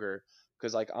longer,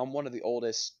 because like I'm one of the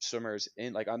oldest swimmers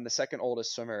in like I'm the second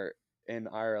oldest swimmer in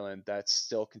Ireland that's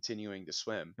still continuing to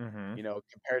swim, Mm-hmm.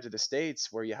 compared to the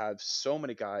states where you have so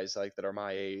many guys like that are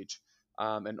my age,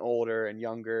 and older and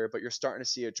younger, but you're starting to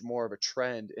see more of a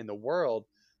trend in the world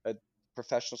that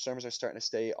professional swimmers are starting to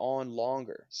stay on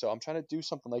longer. So I'm trying to do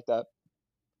something like that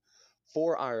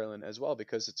for Ireland as well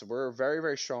because we're a very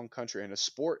very strong country and the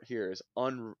sport here is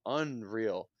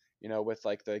unreal. With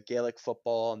like the Gaelic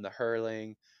football and the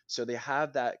hurling, so they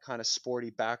have that kind of sporty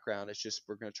background. It's just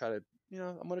we're gonna try to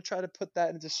I'm gonna try to put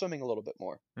that into swimming a little bit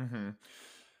more. Mm-hmm.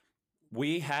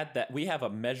 we have a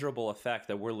measurable effect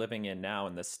that we're living in now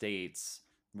in the States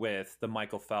with the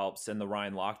Michael Phelps and the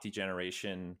Ryan Lochte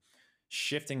generation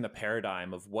shifting the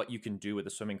paradigm of what you can do with a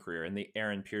swimming career, and the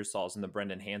Aaron Pearsalls and the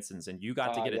Brendan Hansons, and you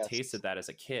got to get a taste Yes. of that as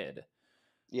a kid.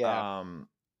 Yeah. Um,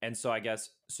 and so I guess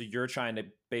so you're trying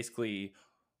to basically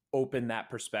open that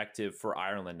perspective for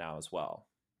Ireland now as well.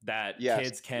 That Yes.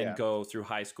 kids can Yeah. go through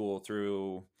high school,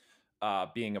 through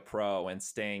being a pro and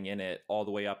staying in it all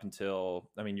the way up until,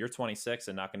 I mean, you're 26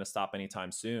 and not going to stop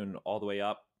anytime soon, all the way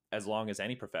up as long as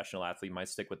any professional athlete might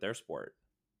stick with their sport.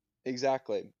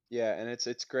 Exactly. Yeah, and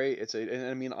it's great. And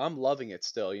I mean, I'm loving it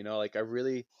still, like I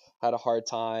really had a hard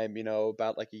time,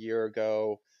 about like a year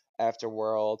ago after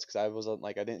Worlds because I wasn't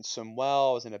like I didn't swim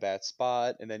well, I was in a bad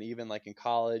spot, and then even like in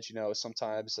college,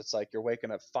 sometimes it's like you're waking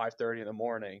up 5:30 in the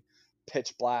morning,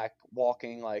 pitch black,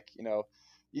 walking like,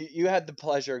 you had the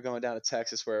pleasure of going down to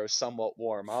Texas where it was somewhat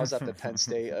warm. I was up at Penn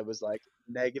State, it was like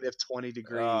negative 20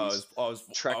 degrees, I was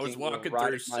trekking, walking riding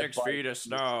through my 6 feet bike. of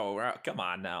snow. Come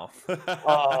on now.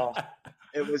 Oh,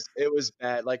 it was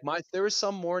bad. Like there were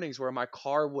some mornings where my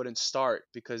car wouldn't start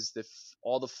because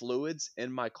all the fluids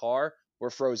in my car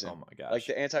were Oh frozen. my Like gosh.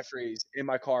 the antifreeze in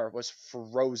my car was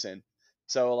frozen.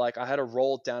 So like I had to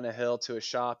roll it down a hill to a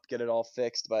shop, get it all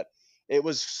fixed, but it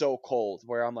was so cold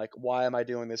where I'm like, why am I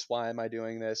doing this? Why am I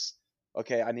doing this?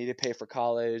 Okay, I need to pay for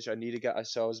college. I need to get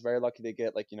so I was very lucky to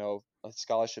get like, a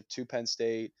scholarship to Penn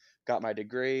State, got my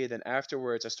degree. Then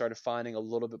afterwards I started finding a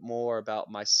little bit more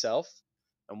about myself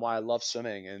and why I love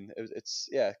swimming, and it's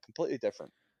yeah, completely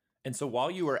different. And so while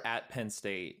you were at Penn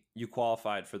State, you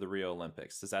qualified for the Rio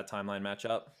Olympics. Does that timeline match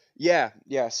up? Yeah,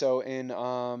 yeah. So in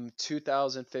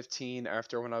 2015,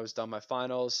 after when I was done my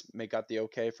finals, they got the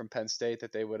okay from Penn State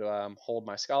that they would hold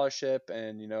my scholarship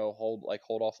and hold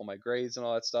off on my grades and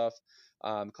all that stuff,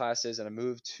 classes, and I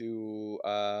moved to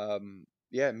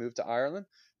Ireland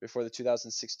before the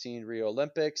 2016 Rio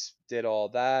Olympics. Did all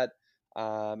that.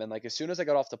 And like as soon as I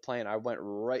got off the plane, I went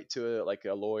right to like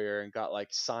a lawyer and got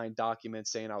like signed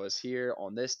documents saying I was here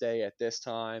on this day at this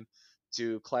time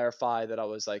to clarify that I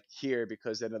was like here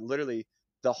because then it literally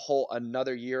the whole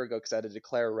another year ago because I had to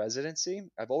declare residency.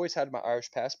 I've always had my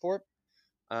Irish passport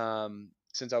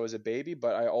since I was a baby,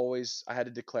 but I had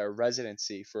to declare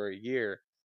residency for a year.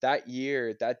 That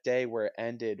year, that day where it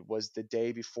ended was the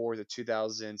day before the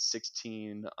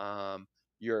 2016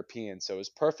 European, so it was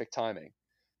perfect timing.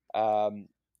 Um,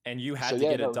 And you so had to yeah,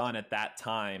 get it no, done at that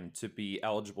time to be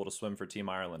eligible to swim for Team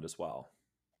Ireland as well.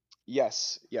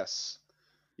 yes, yes,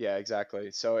 yeah,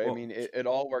 exactly. So I Well, mean, it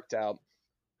all worked out.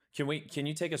 can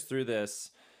you take us through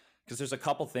this? Because there's a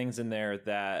couple things in there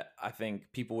that I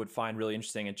think people would find really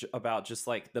interesting about just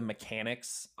like the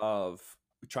mechanics of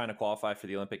trying to qualify for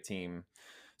the Olympic team.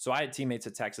 So I had teammates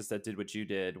at Texas that did what you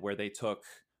did, where they took,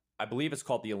 I believe it's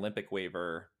called the Olympic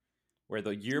waiver, where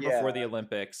the year before Yeah, the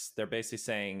Olympics, they're basically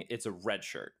saying it's a red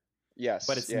shirt.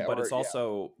 But yes, it's yeah, or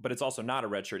yeah. but it's also not a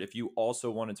red shirt. If you also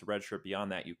wanted to red shirt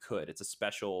beyond that, you could. It's a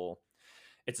special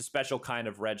kind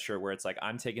of red shirt where it's like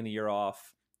I'm taking the year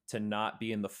off to not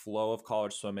be in the flow of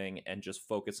college swimming and just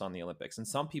focus on the Olympics. And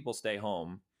some people stay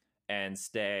home and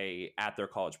stay at their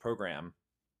college program,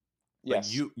 but Yes.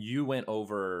 you went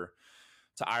over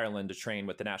to Ireland to train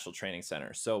with the National Training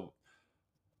Center. So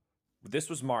this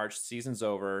was March, season's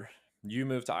over. You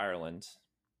moved to Ireland.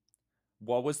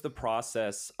 What was the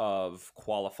process of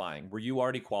qualifying? Were you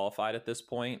already qualified at this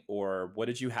point, or what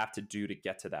did you have to do to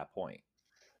get to that point?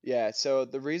 Yeah, so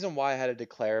the reason why I had to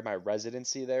declare my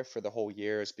residency there for the whole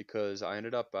year is because I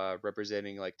ended up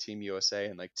representing like Team USA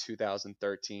in like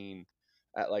 2013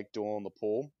 at like dual in the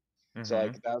pool. So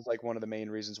like Mm-hmm. that was like one of the main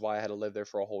reasons why I had to live there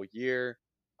for a whole year.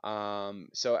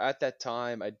 So at that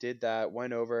time I did that,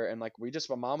 went over and like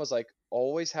my mom was like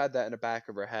always had that in the back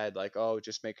of her head, like, oh,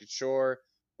 just making sure,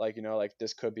 like, like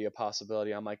this could be a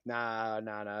possibility. I'm like, nah,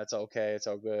 nah, nah, it's okay, it's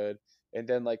all good. And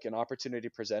then like an opportunity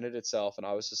presented itself and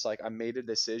I was just like I made a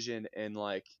decision in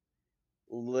like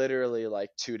literally like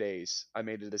 2 days. I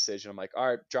made a decision. I'm like, all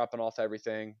right, dropping off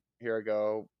everything, here I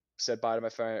go. Said bye to my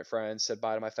friends, said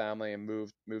bye to my family, and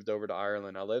moved over to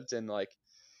Ireland. I lived in like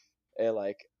a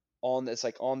like on it's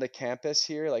like on the campus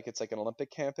here, like it's like an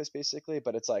Olympic campus basically,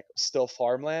 but it's like still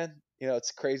farmland.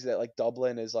 It's crazy that like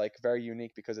Dublin is like very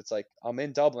unique because it's like I'm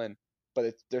in Dublin,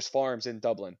 but there's farms in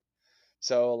Dublin.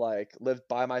 So like lived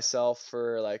by myself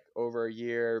for like over a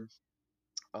year,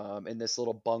 in this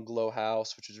little bungalow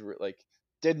house, which was like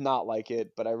did not like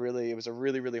it, but it was a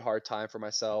really really hard time for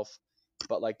myself.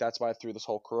 But like that's why through this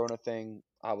whole Corona thing,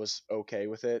 I was okay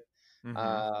with it. Mm-hmm.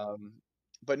 Um,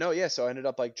 but no, yeah. So I ended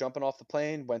up like jumping off the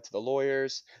plane, went to the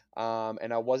lawyers,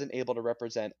 and I wasn't able to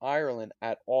represent Ireland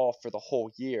at all for the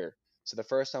whole year. So the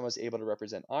first time I was able to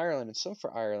represent Ireland and swim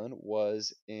for Ireland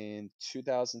was in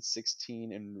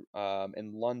 2016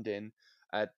 in London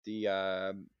at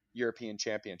the European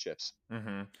Championships.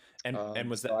 Mm-hmm. And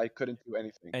was So that, I couldn't do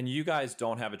anything. and you guys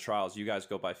don't have a trials, you guys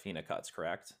go by FINA cuts,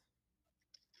 correct?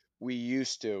 We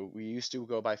used to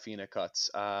go by FINA cuts.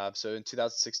 So in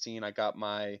 2016, I got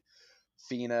my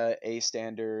FINA A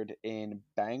standard in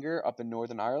Bangor up in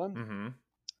Northern Ireland. Mm-hmm.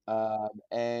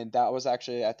 And that was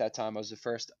actually at that time I was the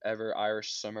first ever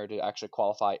Irish swimmer to actually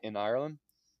qualify in Ireland.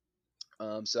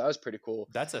 So that was pretty cool.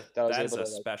 That's a That I was that is able a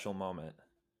to like, special moment.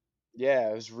 yeah,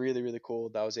 it was really really cool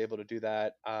that I was able to do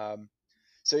that.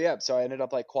 So yeah, so I ended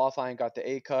up like qualifying, got the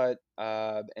A cut,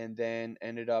 and then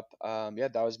ended up yeah,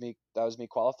 that was me. That was me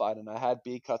qualified, and I had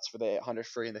B cuts for the 100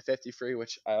 free and the 50 free,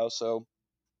 which I also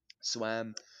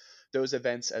swam those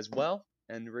events as well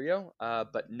in Rio.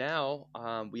 But now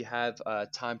we have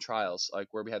time trials, like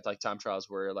where we have like time trials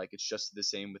where like it's just the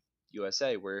same with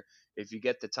USA, where if you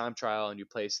get the time trial and you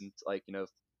place in like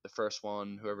the first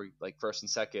one, whoever like first and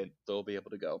second, they'll be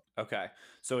able to go. Okay,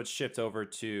 so it's shipped over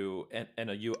to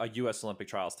a U.S. Olympic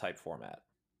trials type format.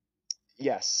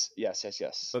 Yes, yes, yes,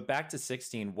 yes. But back to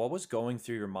 16, what was going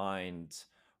through your mind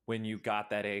when you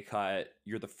got that A cut?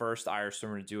 You're the first Irish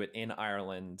swimmer to do it in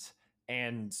Ireland,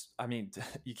 and I mean,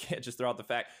 you can't just throw out the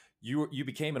fact you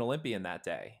became an Olympian that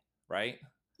day, right?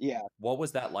 Yeah, What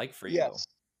was that like for you? yes.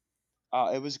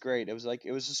 It was great. It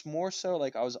was just more so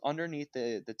like I was underneath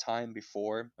the time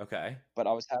before, Okay. but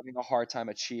I was having a hard time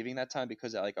achieving that time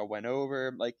because like I went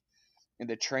over like and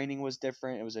the training was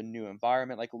different. It was a new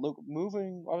environment. Like look,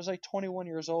 moving, I was like 21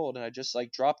 years old, and I just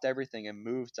like dropped everything and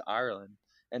moved to Ireland.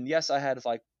 And yes, I had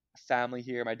like family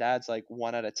here. My dad's like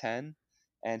 1 out of 10,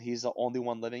 and he's the only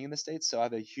one living in the States, so I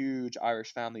have a huge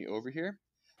Irish family over here.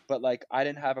 But like I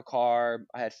didn't have a car.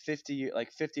 I had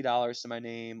 $50 to my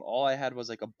name. All I had was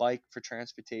like a bike for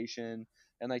transportation,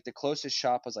 and like the closest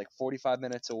shop was like 45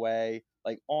 minutes away,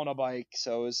 like on a bike.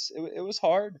 So it was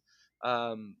hard.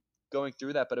 Um, Going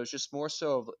through that, but it was just more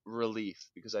so of relief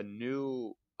because I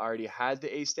knew I already had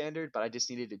the A standard, but I just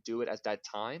needed to do it at that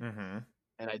time, Mm-hmm.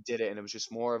 and I did it, and it was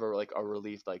just more of a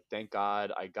relief. Like, thank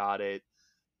God I got it.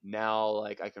 Now,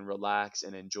 like I can relax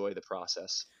and enjoy the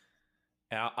process.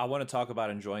 And I want to talk about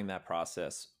enjoying that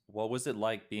process. What was it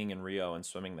like being in Rio and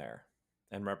swimming there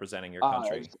and representing your Uh, it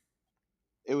country? was,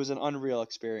 it was an unreal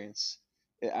experience.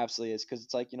 It absolutely is because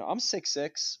it's like I'm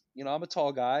 6'6", I'm a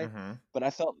tall guy, Mm-hmm. but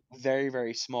I felt very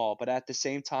very small. But at the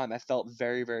same time, I felt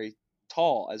very very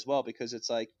tall as well because it's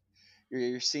like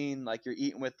you're seeing like you're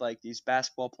eating with like these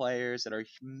basketball players that are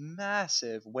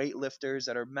massive, weightlifters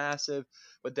that are massive,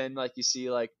 but then like you see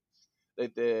like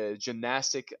the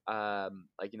gymnastic,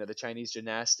 like the Chinese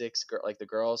gymnastics, like the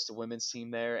girls, the women's team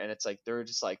there, and it's like they're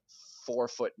just like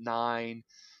 4'9",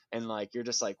 and like you're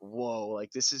just like whoa,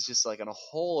 like this is just like a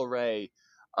whole array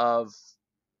of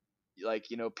like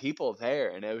people there,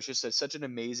 and it was just such an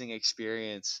amazing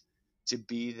experience to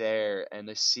be there and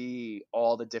to see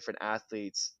all the different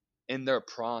athletes in their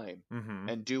prime Mm-hmm.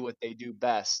 and do what they do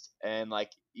best. And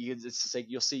like it's just like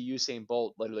you'll see Usain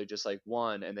Bolt literally just like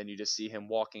one, and then you just see him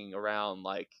walking around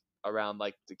like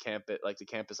the campus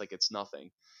like it's nothing.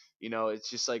 It's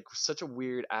just like such a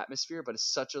weird atmosphere, but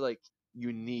it's such a like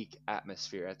unique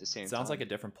atmosphere at the same Sounds like time. a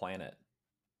different planet.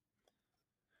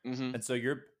 Hmm. And so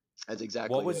you're That's what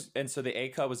exactly it. was and so the A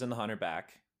cut was in the 100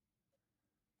 back.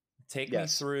 Take me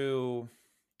Yes. through.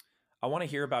 I want to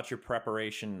hear about your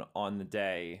preparation on the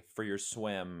day for your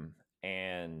swim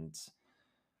and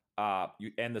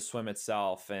and the swim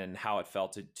itself and how it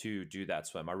felt to do that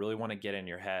swim. I really want to get in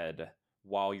your head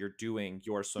while you're doing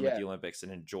your swim at Yeah. the Olympics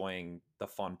and enjoying the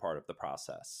fun part of the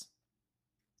process.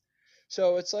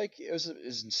 So it's like it was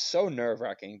so nerve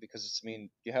wracking because I mean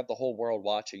you have the whole world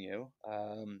watching you.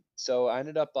 So I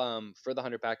ended up for the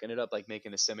 100 pack ended up like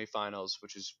making the semifinals,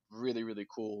 which is really really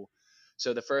cool.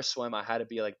 So the first swim I had to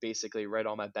be like basically right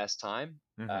on my best time.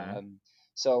 Mm-hmm.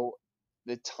 So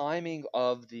the timing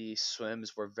of the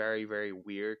swims were very very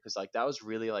weird because like that was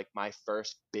really like my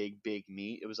first big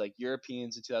meet. It was like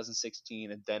Europeans in 2016,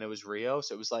 and then it was Rio,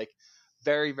 so it was like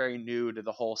very very new to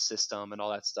the whole system and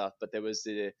all that stuff. But there was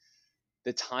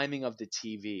the timing of the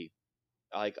TV.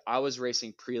 Like I was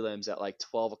racing prelims at like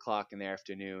 12 o'clock in the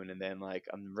afternoon, and then like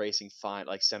I'm racing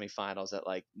like semifinals at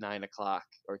like 9 o'clock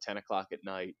or 10 o'clock at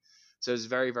night. So it was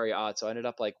very very odd. So I ended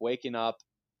up like waking up,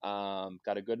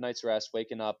 got a good night's rest,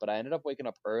 waking up, but I ended up waking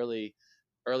up early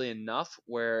enough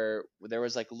where there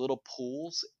was like little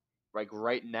pools like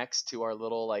right next to our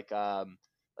little like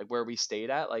where we stayed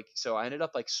at. Like so I ended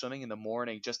up like swimming in the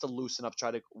morning just to loosen up,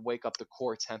 try to wake up the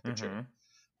core temperature.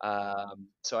 Mm-hmm.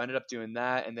 So I ended up doing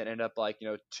that, and then ended up like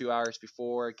 2 hours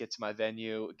before get to my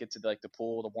venue, get to like the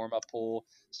pool, the warm up pool,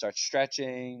 start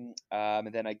stretching,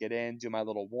 and then I get in, do my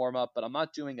little warm up. But I'm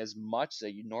not doing as much as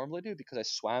I normally do because I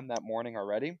swam that morning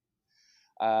already.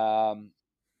 Um,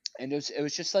 and it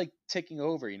was just like taking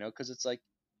over, because it's like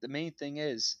the main thing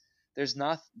is there's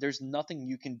nothing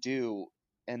you can do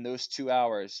in those 2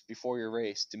 hours before your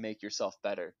race to make yourself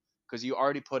better because you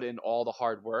already put in all the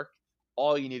hard work.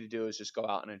 All you need to do is just go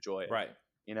out and enjoy it, Right.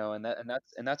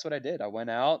 and that's what I did. I went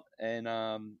out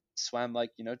and swam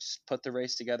like just put the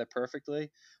race together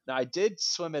perfectly. Now I did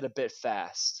swim it a bit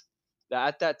fast. Now,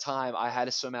 at that time, I had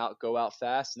to go out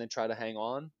fast, and then try to hang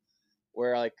on.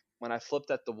 Where like when I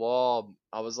flipped at the wall,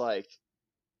 I was like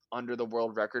under the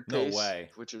world record No pace,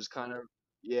 way. which was kind of,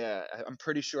 yeah, I'm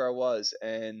pretty sure I was,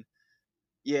 and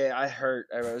yeah,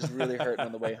 I was really hurting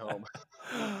on the way home.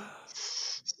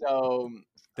 So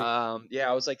yeah,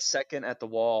 I was like second at the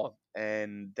wall,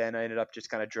 and then I ended up just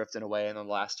kind of drifting away in the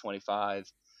last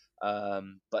 25.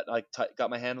 But like got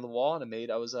my hand on the wall,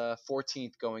 and I was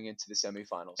 14th going into the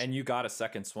semifinals. And you got a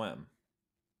second swim.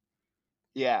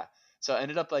 Yeah. So I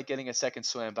ended up like getting a second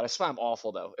swim, but I swam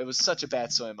awful though. It was such a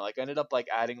bad swim. Like I ended up like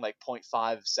adding like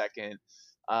 0.5 second.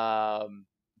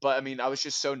 But I mean, I was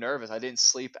just so nervous. I didn't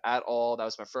sleep at all. That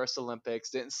was my first Olympics.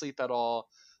 Didn't sleep at all.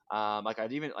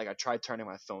 I tried turning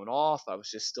my phone off. I was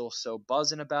just still so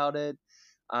buzzing about it.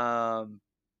 Um,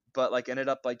 but like ended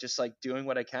up like just like doing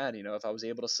what I can. If I was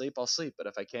able to sleep, I'll sleep. But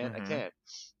if I can't, I can't.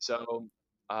 So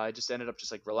I just ended up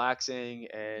just like relaxing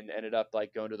and ended up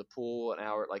like going to the pool an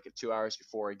hour, like 2 hours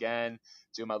before again,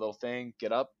 do my little thing,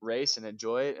 get up, race, and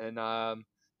enjoy it. And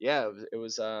yeah, it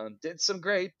was did some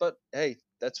great, but hey,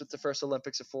 that's what the first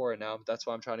Olympics are for, and now that's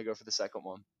why I'm trying to go for the second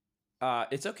one.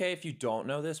 It's okay if you don't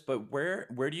know this, but where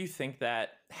do you think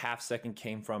that half second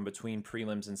came from between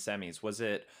prelims and semis? Was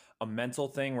it a mental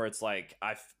thing where it's like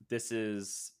this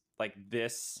is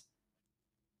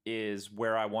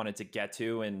where I wanted to get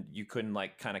to, and you couldn't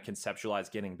like kind of conceptualize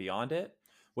getting beyond it?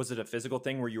 Was it a physical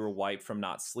thing where you were wiped from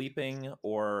not sleeping,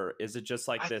 or is it just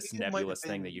like I this think it might have nebulous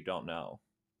thing that been. you don't know?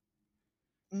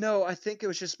 No, I think it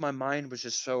was just my mind was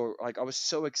just so like I was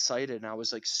so excited and I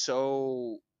was like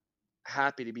so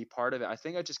happy to be part of it. I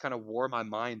think I just kind of wore my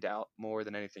mind out more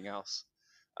than anything else.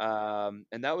 And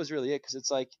that was really it because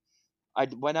it's like I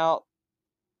went out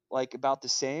like about the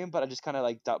same, but I just kind of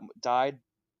like died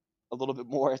a little bit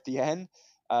more at the end.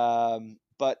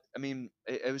 But I mean,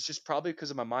 it was just probably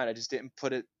because of my mind. I just didn't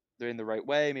put it in the right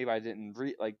way. Maybe I didn't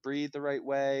breathe the right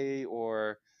way,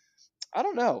 or I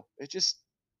don't know. It just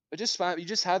you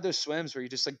just have those swims where you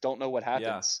just like don't know what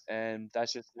Yeah. happens, and that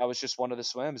was just one of the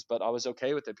swims. But I was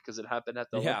okay with it because it happened at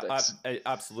the Yeah, Olympics.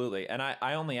 absolutely. And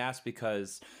I only asked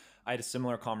because I had a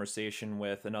similar conversation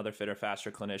with another fitter,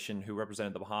 faster clinician who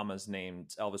represented the Bahamas named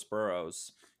Elvis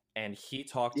Burrows. And he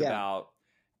talked Yeah. about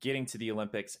getting to the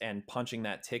Olympics and punching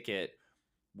that ticket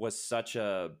was such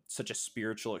a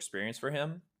spiritual experience for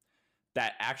him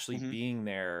that actually Hmm. being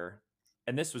there,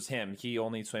 and this was him, he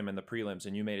only swam in the prelims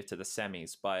and you made it to the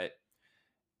semis, but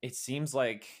it seems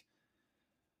like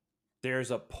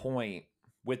there's a point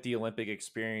with the Olympic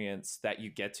experience that you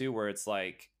get to where it's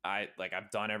like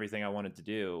I've done everything I wanted to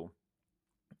do,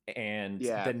 and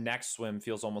Yeah. the next swim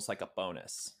feels almost like a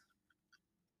bonus.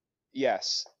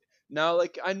 Yes. No,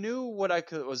 like I knew what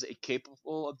was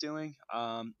capable of doing.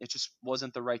 It just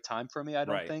wasn't the right time for me. I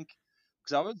don't Right. think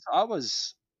because I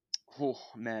was, oh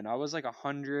man, I was like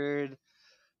 100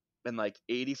 and like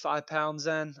 85 pounds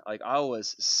then. Like I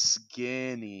was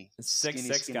skinny, Six skinny,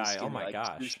 six skinny, guy. Oh skinny. my Like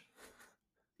gosh.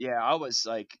 yeah, I was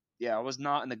like, yeah, I was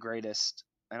not in the greatest.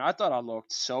 And I thought I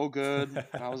looked so good.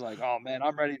 And I was like, oh man,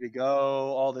 I'm ready to go,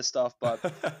 all this stuff. But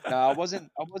no, I wasn't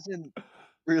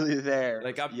really there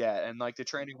Like yet. And like the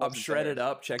training I'm wasn't there. shredded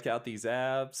up. Check out these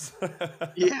abs.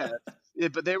 Yeah. Yeah,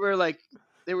 but they were like,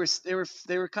 they were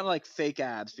kind of like fake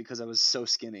abs because I was so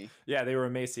skinny. Yeah, they were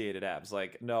emaciated abs.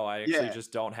 Like, no, I actually Yeah.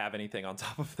 just don't have anything on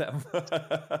top of them.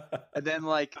 And then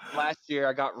like last year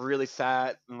I got really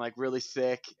fat and like really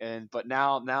thick, but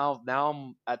now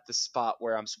I'm at the spot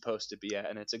where I'm supposed to be at,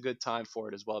 and it's a good time for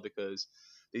it as well because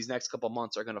these next couple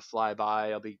months are gonna fly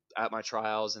by. I'll be at my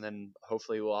trials, and then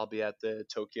hopefully I'll be at the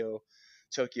Tokyo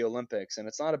Olympics. And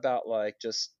it's not about like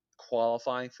just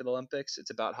qualifying for the Olympics.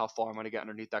 It's about how far I'm going to get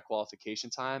underneath that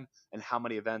qualification time and how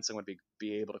many events I'm going to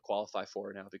be able to qualify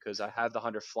for now, because I have the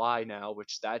 100 fly now,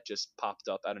 which that just popped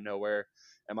up out of nowhere,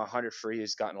 and my 100 free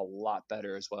has gotten a lot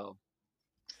better as well.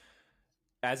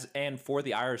 And for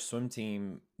the Irish swim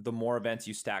team, the more events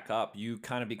you stack up, you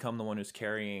kind of become the one who's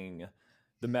carrying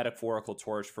the metaphorical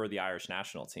torch for the Irish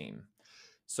national team.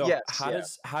 So Yes, yeah.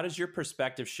 how does your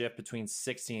perspective shift between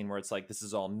 16, where it's like this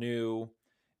is all new,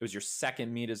 it was your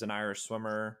second meet as an Irish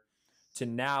swimmer, to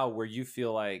now where you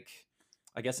feel like,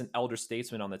 I guess, an elder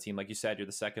statesman on the team, like you said, you're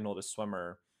the second oldest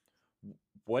swimmer.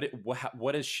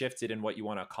 What has shifted in what you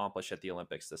want to accomplish at the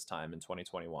Olympics this time in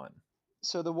 2021?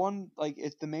 So the one like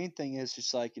it's the main thing is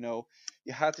just like you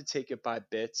have to take it by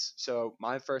bits. So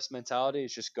my first mentality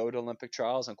is just go to Olympic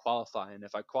trials and qualify, and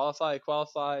if I qualify, I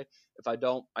qualify. If I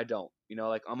don't, I don't.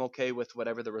 Like I'm okay with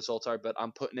whatever the results are, but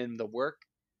I'm putting in the work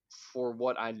for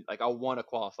what I like. I want to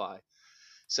qualify.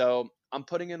 So I'm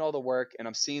putting in all the work and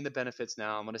I'm seeing the benefits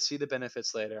now. I'm going to see the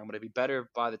benefits later. I'm going to be better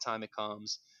by the time it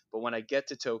comes. But when I get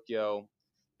to Tokyo,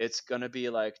 it's going to be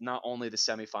like not only the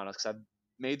semifinals, because I've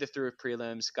made the through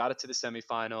prelims, got it to the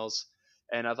semifinals,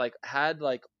 and I've like had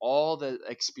like all the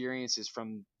experiences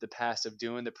from the past of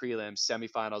doing the prelims,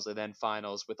 semifinals, and then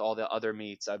finals with all the other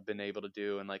meets I've been able to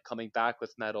do, and like coming back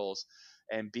with medals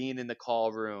and being in the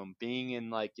call room, being in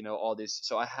like, all this.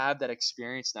 So I have that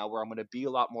experience now where I'm going to be a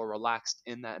lot more relaxed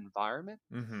in that environment,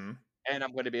 Mm-hmm. and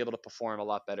I'm going to be able to perform a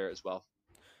lot better as well.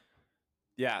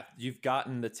 Yeah, you've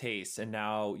gotten the taste, and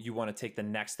now you want to take the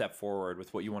next step forward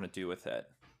with what you want to do with it.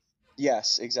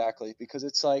 Yes, exactly. Because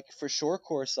it's like for short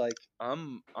course, like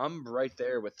I'm right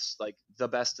there with like the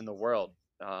best in the world,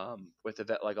 with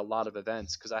like a lot of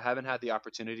events, because I haven't had the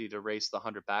opportunity to race the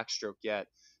 100 backstroke yet,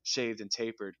 shaved and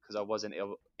tapered, because I wasn't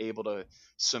able to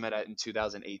swim it at in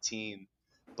 2018.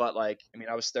 But like, I mean,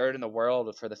 I was third in the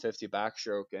world for the 50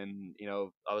 backstroke, and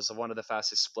I was one of the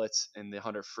fastest splits in the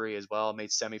 100 free as well. Made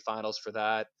semifinals for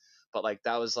that. But like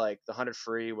that was like the 100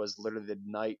 free was literally the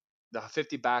night. The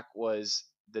 50 back was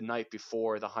the night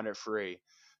before the 100 free.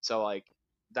 So like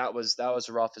that was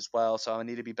rough as well. So I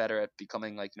need to be better at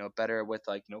becoming like better with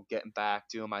like getting back,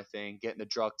 doing my thing, getting the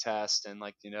drug test, and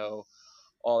like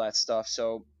all that stuff.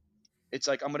 So it's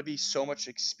like I'm going to be so much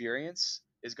experience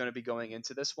is going to be going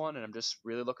into this one, and I'm just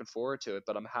really looking forward to it.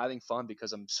 But I'm having fun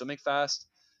because I'm swimming fast.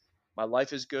 My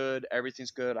life is good. Everything's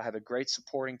good. I have a great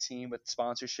supporting team with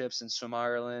sponsorships in Swim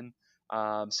Ireland.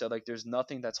 So like there's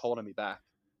nothing that's holding me back.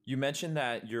 You mentioned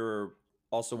that you're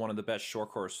also one of the best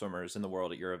short course swimmers in the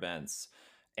world at your events.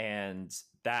 And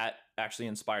that actually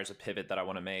inspires a pivot that I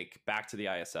want to make back to the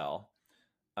ISL.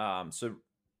 So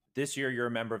this year, you're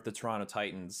a member of the Toronto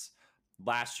Titans.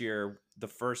 Last year, the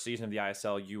first season of the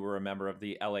ISL, you were a member of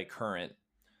the LA Current.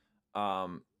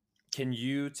 Um, can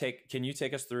you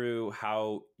take us through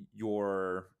how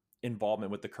your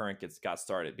involvement with the Current got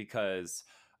started? Because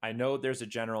I know there's a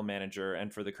general manager,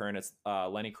 and for the Current, it's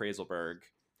Lenny Kraselberg.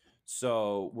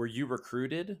 So were you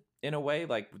recruited in a way?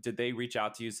 Like, did they reach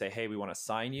out to you, say, hey, we want to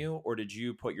sign you? Or did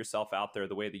you put yourself out there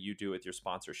the way that you do with your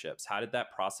sponsorships? How did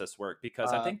that process work?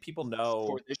 Because I Uh, think people for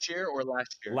know this year or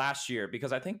last year? last year,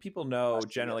 because I think people know Last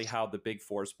year, generally yes. how the big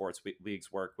four sports leagues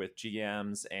work with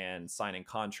GMs and signing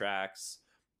contracts.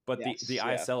 But the Yes, yeah.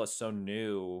 ISL is so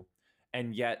new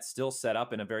and yet still set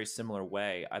up in a very similar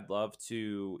way. I'd love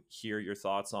to hear your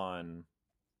thoughts on,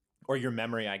 or your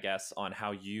memory, I guess, on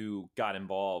how you got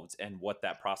involved and what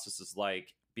that process is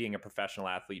like being a professional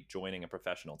athlete joining a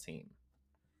professional team.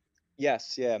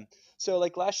 Yes, yeah. So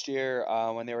like last year,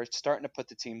 when they were starting to put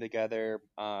the team together,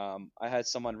 I had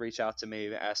someone reach out to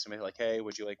me, asking me like, "Hey,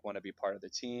 would you like want to be part of the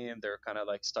team?" They're kind of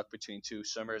like stuck between two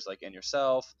swimmers, like and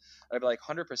yourself. I'd be like,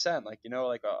 100%, like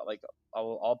like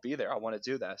I'll be there. I want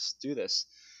to do this.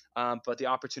 But the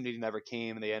opportunity never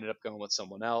came, and they ended up going with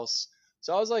someone else.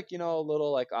 So I was like, a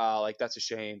little like, like that's a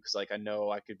shame, because like I know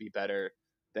I could be better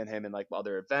than him in like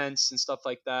other events and stuff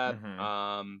like that.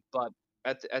 Mm-hmm. But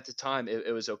at the time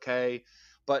it was okay,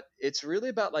 but it's really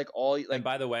about like all And like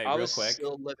by the way, I real was quick,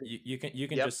 still living. you can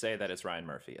Yep. just say that it's Ryan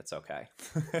Murphy. It's okay.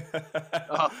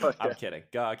 Oh, I'm okay. kidding.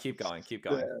 Go, keep going. Keep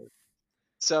going. Yeah.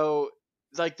 So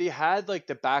like they had like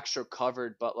the backstroke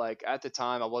covered, but like at the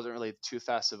time I wasn't really too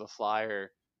fast of a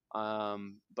flyer.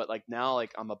 But like now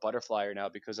like I'm a butterflyer now,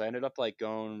 because I ended up like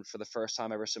going for the first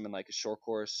time ever swimming like a short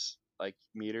course like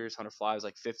meters 100 fly. I was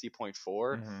like 50.4,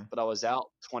 Mm-hmm. but I was out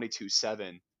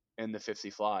 22.7 in the 50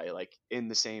 fly, like in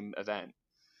the same event.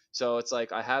 So it's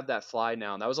like I have that fly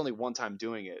now, and that was only one time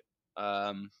doing it.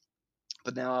 Um,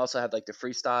 but now I also have like the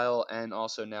freestyle, and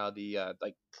also now the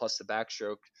like plus the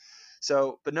backstroke.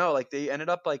 So, but no, like they ended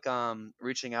up like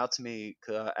reaching out to me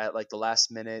at like the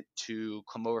last minute to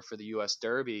come over for the U.S.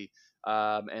 Derby,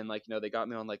 and like they got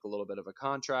me on like a little bit of a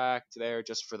contract there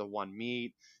just for the one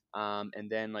meet, and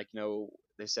then like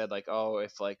they said like, oh,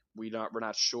 if like we're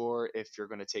not sure if you're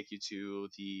going to take you to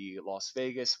the Las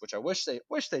Vegas, which I wish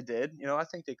they did. I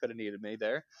think they could have needed me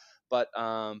there, but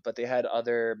they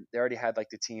already had like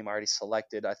the team already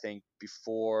selected, I think,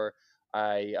 before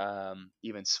I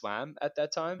even swam at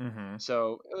that time, Mm-hmm.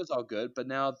 so it was all good. But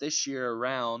now this year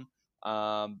around,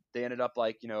 they ended up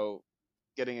like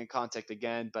getting in contact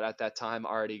again. But at that time, I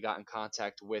already got in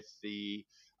contact with the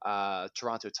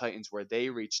Toronto Titans, where they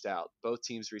reached out. Both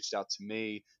teams reached out to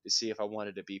me to see if I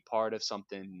wanted to be part of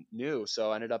something new.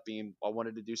 So I ended up being I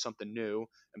wanted to do something new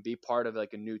and be part of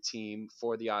like a new team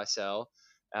for the ISL.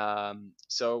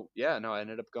 So yeah, no, I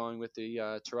ended up going with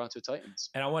the Toronto Titans.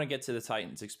 And I want to get to the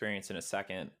Titans experience in a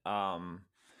second.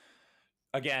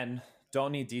 Again,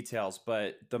 don't need details,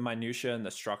 but the minutia and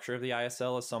the structure of the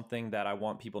ISL is something that I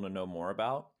want people to know more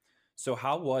about. So,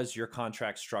 how was your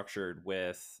contract structured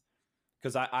with?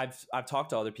 Because I've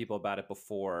talked to other people about it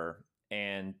before,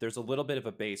 and there's a little bit of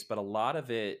a base, but a lot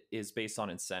of it is based on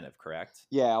incentive, correct?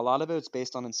 Yeah, a lot of it's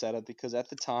based on incentive because at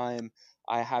the time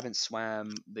I haven't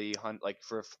swam the hunt like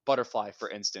for butterfly, for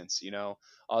instance. I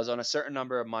was on a certain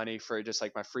number of money for just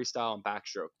like my freestyle and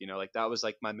backstroke. Like that was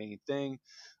like my main thing.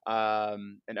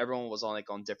 And everyone was on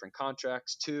like on different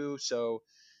contracts too, so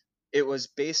it was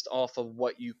based off of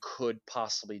what you could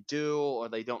possibly do, or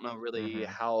they don't know really Mm-hmm.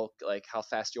 how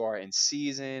fast you are in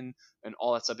season and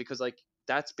all that stuff, because like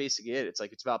that's basically it. It's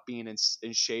like it's about being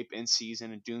in shape in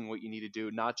season and doing what you need to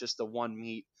do, not just the one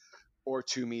meet or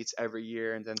two meets every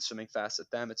year and then swimming fast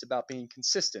at them. It's about being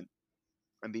consistent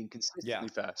and being Yeah. consistently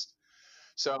fast.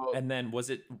 So And then was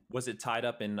it tied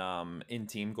up in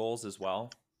team goals as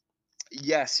well?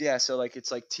 yes, yeah. So like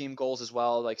it's like team goals as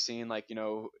well. Like seeing like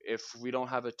if we don't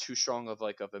have a too strong of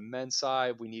a men's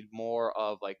side, we need more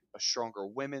of like a stronger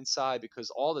women's side, because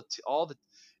all the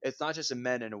it's not just a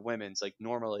men and a women's like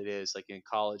normally it is like in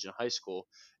college and high school.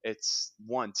 It's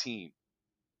one team.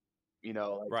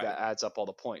 Like Right. that adds up all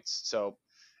the points. So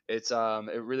it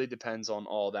really depends on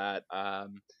all that.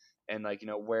 And like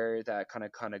where that kind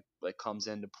of like comes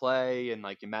into play, and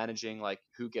like managing like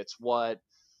who gets what.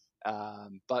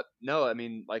 But no, I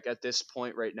mean, like at this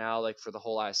point right now, like for the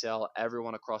whole ISL,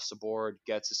 everyone across the board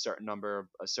gets a certain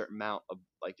amount of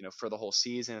like, for the whole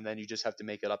season. And then you just have to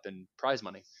make it up in prize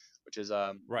money, which is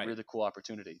Right. really cool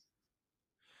opportunity.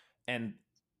 And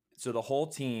so the whole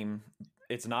team,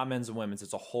 it's not men's and women's,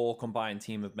 it's a whole combined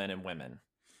team of men and women.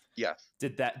 Yeah.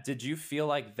 Did you feel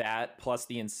like that plus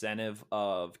the incentive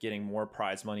of getting more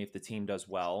prize money if the team does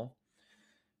well?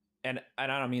 And I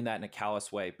don't mean that in a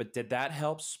callous way, but did that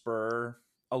help spur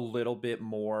a little bit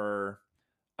more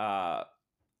uh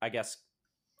I guess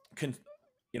con-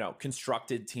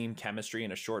 constructed team chemistry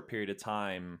in a short period of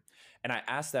time? And I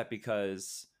ask that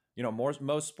because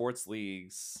most sports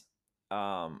leagues,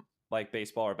 like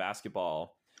baseball or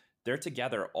basketball, they're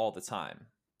together all the time,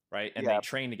 right? And they Yeah.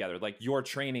 train together. Like your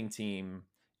training team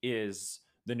is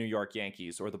the New York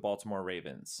Yankees or the Baltimore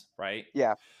Ravens, right?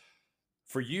 Yeah.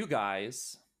 For you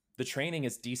guys, the training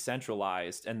is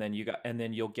decentralized, and then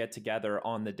you'll get together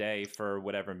on the day for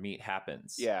whatever meet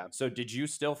happens. Yeah. So did you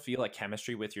still feel a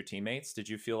chemistry with your teammates? Did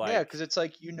you feel Yeah. like Because it's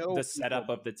like, the setup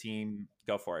people. of the team,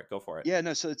 go for it, go for it? Yeah.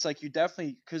 No. So it's like you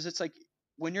definitely, because it's like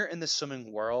when you're in the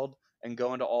swimming world and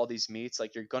going to all these meets,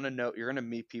 like you're gonna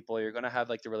meet people, you're gonna have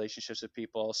like the relationships with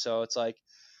people. So it's like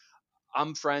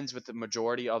I'm friends with the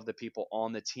majority of the people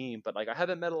on the team, but like I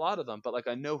haven't met a lot of them, but like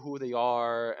I know who they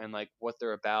are and like what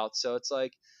they're about. So it's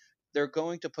like they're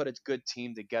going to put a good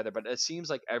team together, but it seems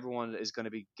like everyone is going to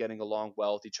be getting along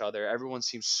well with each other. Everyone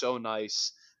seems so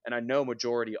nice, and I know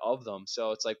majority of them.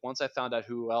 So it's like once I found out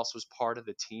who else was part of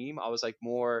the team, I was like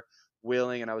more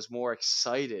willing and I was more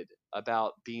excited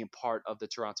about being part of the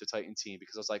Toronto Titan team,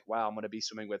 because I was like, wow, I'm going to be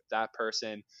swimming with that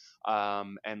person,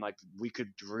 and like we could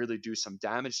really do some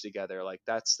damage together. Like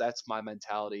that's my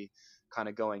mentality kind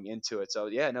of going into it. So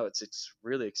yeah, no, it's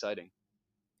really exciting.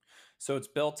 So it's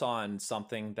built on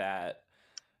something that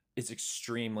is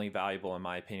extremely valuable in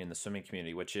my opinion in the swimming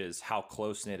community, which is how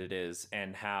close knit it is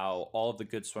and how all of the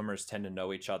good swimmers tend to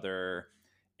know each other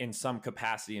in some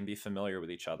capacity and be familiar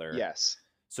with each other. Yes.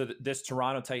 So this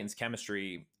Toronto Titans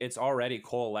chemistry, it's already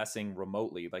coalescing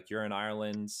remotely. Like you're in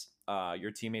Ireland, your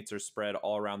teammates are spread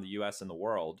all around the US and the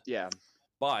world. Yeah.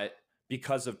 But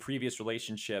because of previous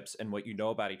relationships and what you know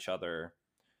about each other,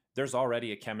 there's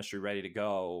already a chemistry ready to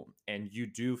go. And you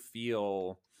do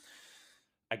feel,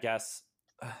 I guess,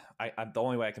 the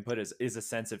only way I can put it is a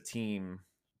sense of team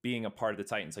being a part of the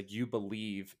Titans. Like you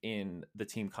believe in the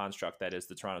team construct that is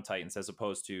the Toronto Titans, as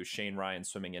opposed to Shane Ryan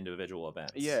swimming individual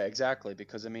events. Yeah, exactly.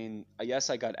 Because I mean, yes,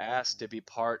 I got asked to be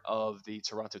part of the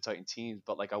Toronto Titan team,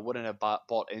 but like I wouldn't have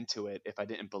bought into it if I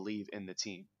didn't believe in the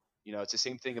team. It's the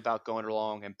same thing about going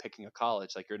along and picking a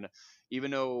college. Like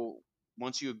even though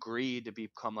once you agree to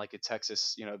become like a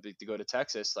Texas, to go to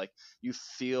Texas, like you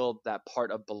feel that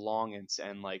part of belongance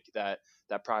and like that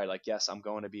pride. Like yes, I'm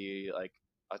going to be like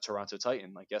a Toronto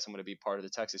Titan. Like, yes, I'm going to be part of the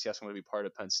Texas. Yes, I'm going to be part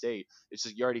of Penn State. It's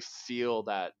just you already feel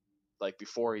that like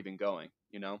before even going,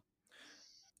 you know?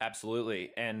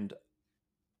 Absolutely. And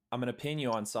I'm going to pin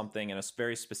you on something in a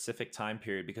very specific time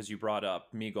period because you brought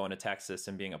up me going to Texas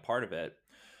and being a part of it.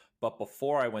 But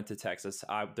before I went to Texas,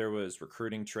 there was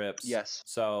recruiting trips. Yes.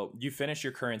 So you finish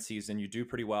your current season, you do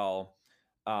pretty well.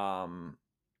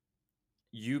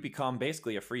 You become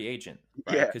basically a free agent,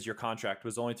 right? Yeah. Because your contract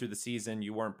was only through the season.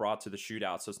 You weren't brought to the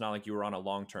shootout. So it's not like you were on a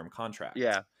long-term contract.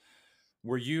 Yeah.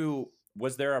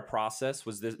 Was there a process?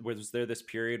 Was there this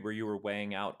period where you were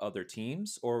weighing out other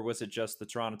teams, or was it just the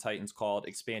Toronto Titans called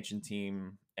expansion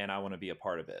team and I want to be a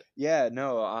part of it? Yeah,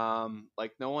 no,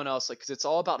 like no one else, like, cause it's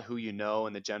all about who you know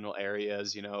in the general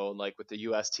areas, you know, like with the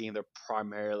U.S. team, they're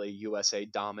primarily USA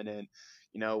dominant,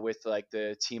 you know, with like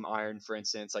the Team Iron, for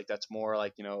instance, like that's more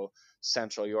like, you know,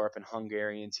 Central Europe and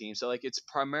Hungarian team. So like it's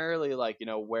primarily like, you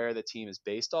know, where the team is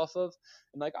based off of.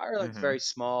 And like Ireland's Mm-hmm. very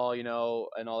small, you know,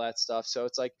 and all that stuff. So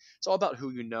it's like, it's all about who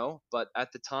you know. But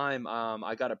at the time,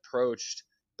 I got approached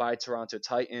by Toronto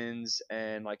Titans,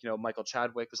 and like, you know, Michael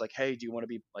Chadwick was like, hey, do you want to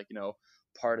be like, you know,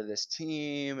 part of this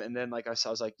team? And then like I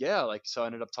was like, yeah, like, so I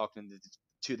ended up talking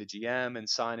to the GM and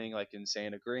signing, like, and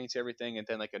saying, agreeing to everything. And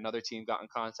then like another team got in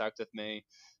contact with me.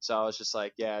 So I was just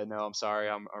like, yeah, no, I'm sorry,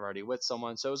 I'm already with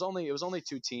someone. So it was only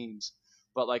two teams,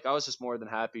 but like I was just more than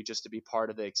happy just to be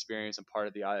part of the experience and part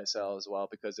of the ISL as well,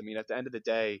 because I mean, at the end of the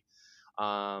day,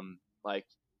 like,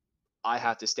 I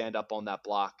have to stand up on that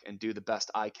block and do the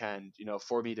best I can, you know,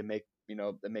 for me to make, you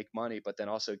know, to make money, but then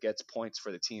also gets points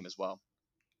for the team as well.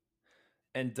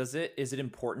 And is it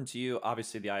important to you?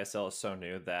 Obviously, the ISL is so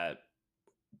new that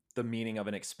the meaning of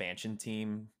an expansion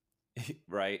team,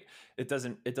 right? It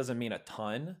doesn't mean a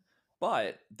ton,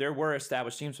 but there were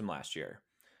established teams from last year.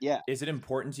 Yeah. Is it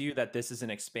important to you that this is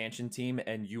an expansion team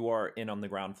and you are in on the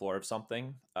ground floor of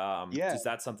something? Yeah. Is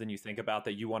that something you think about,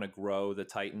 that you want to grow the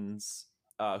Titans,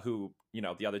 who, you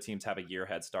know, the other teams have a year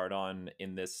head start on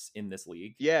in this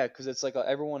league? Yeah, because it's like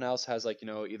everyone else has, like, you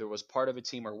know, either was part of a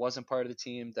team or wasn't part of the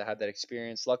team that had that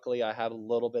experience. Luckily, I have a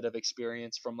little bit of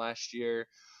experience from last year,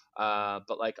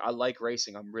 but like I like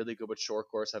racing. I'm really good with short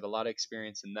course. I have a lot of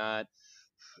experience in that,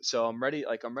 so I'm ready.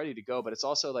 Like I'm ready to go. But it's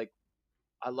also like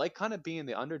I like kind of being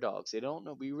the underdogs. They don't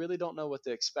know. We really don't know what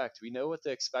to expect. We know what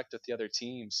to expect with the other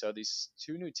teams. So these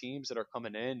two new teams that are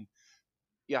coming in,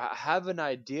 yeah, I have an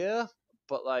idea,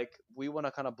 but like we want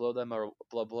to kind of blow them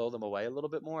away a little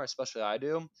bit more, especially I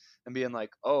do, and being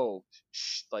like, oh,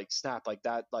 like snap, like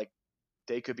that, like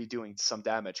they could be doing some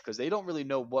damage because they don't really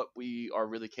know what we are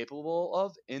really capable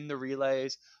of in the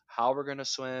relays, how we're gonna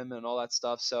swim, and all that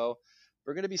stuff. So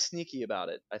we're gonna be sneaky about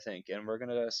it, I think, and we're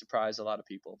gonna surprise a lot of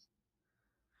people.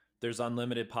 There's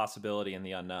unlimited possibility in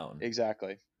the unknown.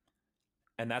 Exactly.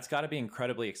 And that's got to be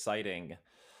incredibly exciting.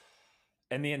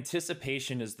 And the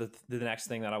anticipation is the next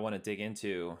thing that I want to dig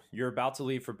into. You're about to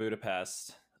leave for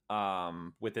Budapest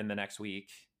within the next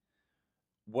week.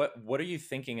 What are you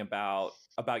thinking about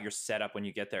your setup when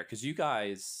you get there? Because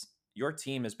your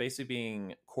team is basically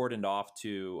being cordoned off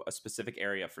to a specific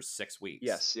area for 6 weeks.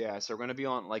 Yes, yeah. So we're gonna be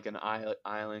on like an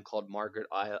island called Margaret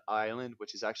Island,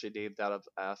 which is actually named out of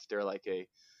after like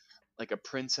a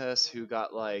princess who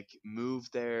got like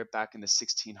moved there back in the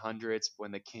 1600s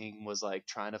when the king was like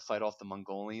trying to fight off the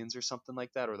Mongolians or something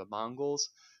like that, or the Mongols.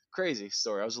 Crazy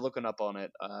story. I was looking up on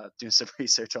it, doing some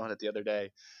research on it the other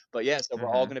day. But yeah, so we're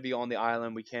all Mm-hmm. going to be on the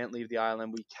island. We can't leave the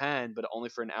island. We can, but only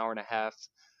for an hour and a half,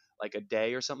 like a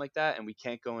day or something like that. And we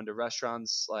can't go into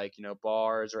restaurants, like, you know,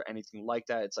 bars or anything like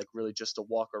that. It's like really just to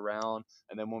walk around.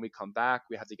 And then when we come back,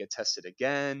 we have to get tested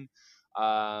again.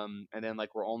 And then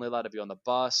like we're only allowed to be on the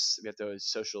bus. We have to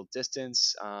social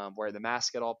distance, wear the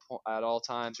mask at all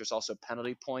times. There's also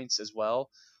penalty points as well,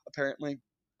 apparently,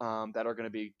 that are going to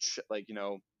be like, you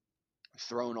know,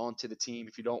 thrown onto the team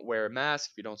if you don't wear a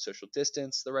mask, if you don't social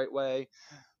distance the right way.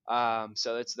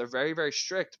 So they're very, very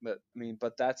strict. But I mean,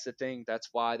 but that's the thing. That's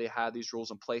why they have these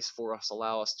rules in place for us,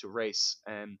 allow us to race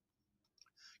and,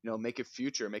 you know, make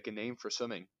a name for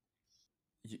swimming.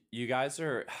 You guys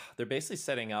they're basically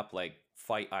setting up like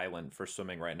Fight Island for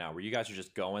swimming right now, where you guys are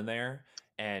just going there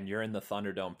and you're in the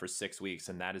Thunderdome for 6 weeks,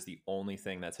 and that is the only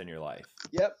thing that's in your life.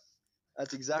 Yep,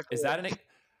 that's exactly. Is that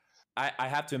I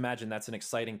have to imagine that's an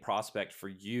exciting prospect for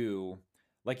you.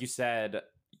 Like you said,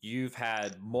 you've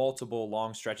had multiple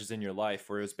long stretches in your life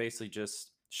where it was basically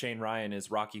just Shane Ryan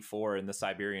is Rocky IV in the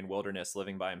Siberian wilderness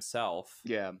living by himself.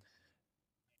 Yeah.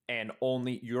 And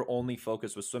your only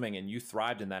focus was swimming, and you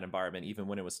thrived in that environment even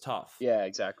when it was tough. Yeah,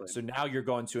 exactly. So now you're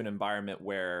going to an environment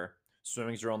where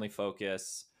swimming's your only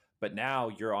focus, but now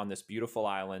you're on this beautiful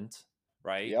island,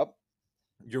 right? Yep.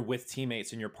 you're with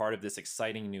teammates and you're part of this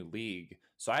exciting new league.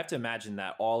 So I have to imagine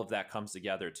that all of that comes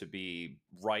together to be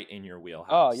right in your Oh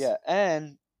wheelhouse. yeah,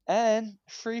 and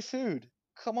free food.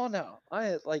 Come on now.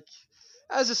 I like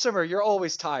as a swimmer, you're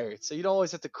always tired, so you don't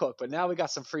always have to cook. But now we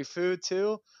got some free food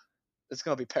too. It's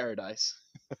gonna be paradise.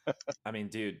 I mean,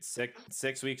 dude,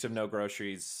 6 weeks of no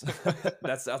groceries.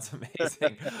 That sounds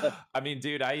amazing. I mean,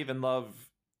 dude, I even love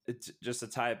it, just to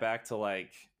tie it back to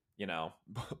like,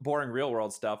 boring real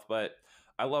world stuff, but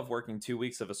I love working 2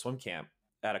 weeks of a swim camp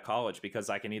at a college because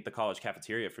I can eat the college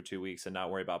cafeteria for 2 weeks and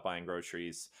not worry about buying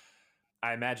groceries.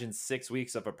 I imagine 6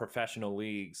 weeks of a professional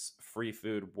league's free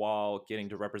food while getting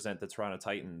to represent the Toronto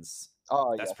Titans.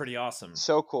 Oh That's yeah, pretty awesome.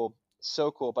 so cool,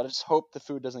 so cool. But I just hope the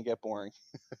food doesn't get boring.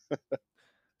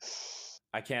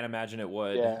 I can't imagine it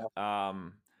would. Yeah.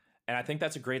 And I think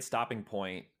that's a great stopping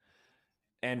point.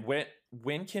 And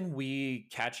when can we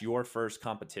catch your first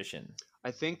competition?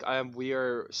 I think we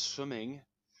are swimming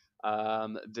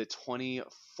the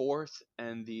 24th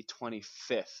and the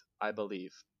 25th, I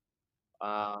believe.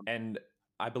 And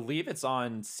I believe it's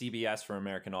on CBS for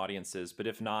American audiences, but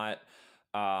if not,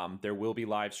 there will be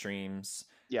live streams.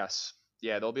 Yes.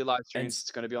 Yeah, there'll be live And streams.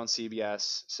 It's going to be on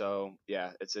CBS. So,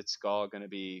 yeah, it's all going to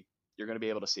be you're going to be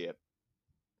able to see it.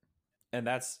 and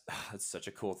that's such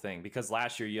a cool thing because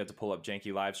last year you had to pull up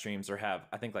janky live streams or have,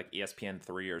 I think, like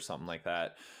ESPN3 or something like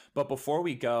that. But before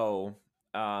we go,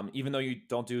 even though you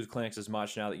don't do clinics as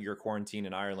much now that you're quarantined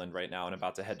in Ireland right now and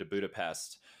about to head to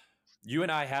Budapest, you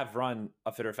and I have run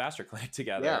a Fitter Faster clinic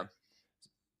together. Yeah.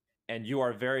 And you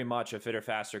are very much a Fitter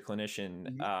Faster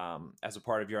clinician as a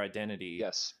part of your identity.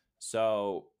 Yes.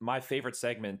 So my favorite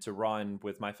segment to run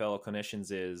with my fellow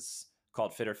clinicians is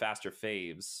called Fitter Faster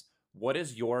Faves. What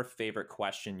is your favorite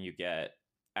question you get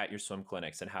at your swim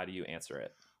clinics, and how do you answer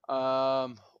it?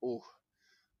 Ooh,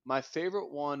 my favorite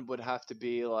one would have to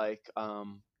be like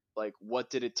what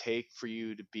did it take for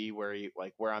you to be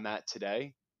where I'm at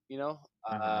today? You know,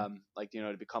 like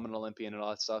to become an Olympian and all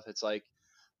that stuff. It's like,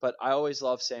 but I always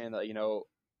love saying that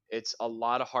it's a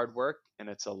lot of hard work and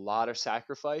it's a lot of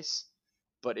sacrifice.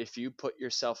 But if you put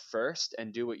yourself first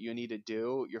and do what you need to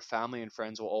do, your family and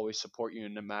friends will always support you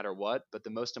no matter what. But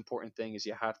the most important thing is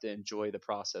you have to enjoy the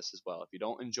process as well. If you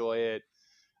don't enjoy it,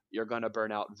 you're going to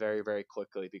burn out very, very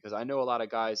quickly. Because I know a lot of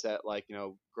guys that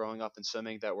growing up in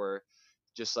swimming that were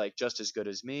just as good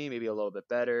as me, maybe a little bit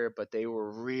better, but they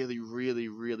were really, really,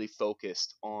 really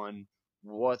focused on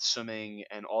what swimming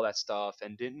and all that stuff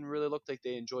and didn't really look like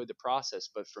they enjoyed the process.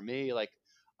 But for me, like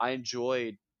I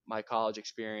enjoyed my college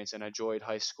experience and I enjoyed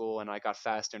high school and I got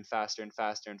faster and faster and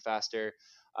faster and faster.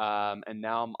 And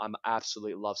now I'm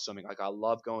absolutely love swimming. Like I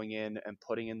love going in and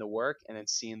putting in the work and then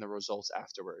seeing the results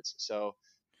afterwards. So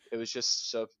it was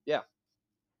just so yeah.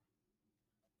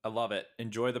 I love it.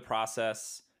 Enjoy the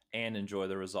process and enjoy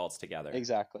the results together.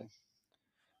 Exactly.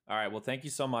 All right. Well, thank you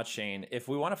so much, Shane. If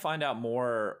we want to find out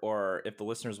more, or if the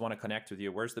listeners want to connect with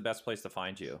you, where's the best place to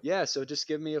find you? Yeah, so just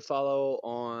give me a follow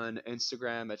on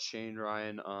Instagram at Shane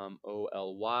Ryan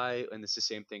OLY, and it's the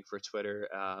same thing for Twitter,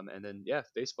 and then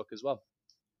Facebook as well.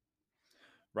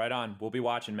 Right on. We'll be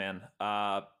watching, man.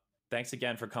 Thanks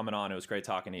again for coming on. It was great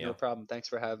talking to you. No problem. Thanks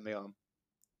for having me on.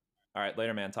 All right,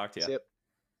 later, man. Talk to you. See ya.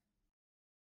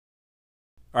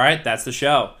 All right, that's the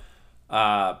show.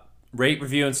 Rate,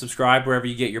 review, and subscribe wherever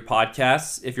you get your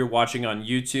podcasts. If you're watching on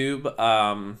YouTube,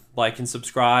 like and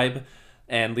subscribe,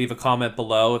 and leave a comment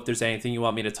below if there's anything you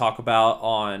want me to talk about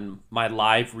on my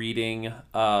live reading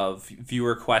of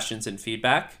viewer questions and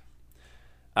feedback.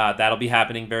 That'll be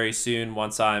happening very soon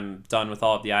once I'm done with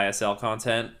all of the ISL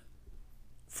content.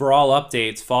 For all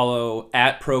updates, follow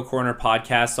at Pro Corner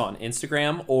Podcast on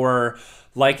Instagram, or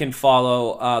like and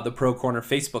follow the Pro Corner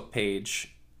Facebook page.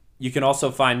 You can also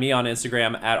find me on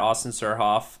Instagram at Austin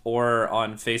Surhoff, or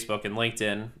on Facebook and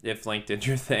LinkedIn, if LinkedIn's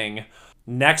your thing.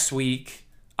 Next week,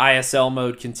 ISL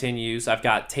mode continues. I've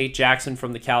got Tate Jackson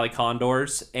from the Cali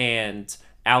Condors and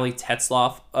Ali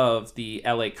Tetzloff of the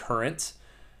LA Current.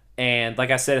 And like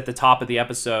I said at the top of the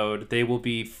episode, they will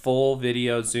be full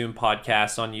video Zoom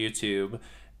podcasts on YouTube.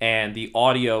 And the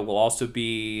audio will also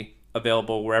be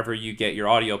available wherever you get your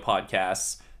audio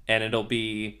podcasts. And it'll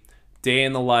be day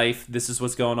in the life. This is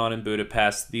what's going on in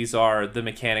Budapest. These are the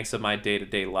mechanics of my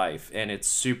day-to-day life. And it's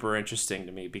super interesting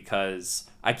to me because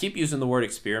I keep using the word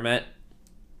experiment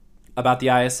about the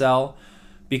ISL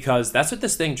because that's what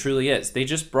this thing truly is. They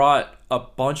just brought a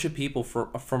bunch of people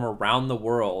from around the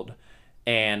world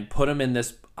and put them in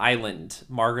this island,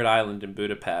 Margaret Island in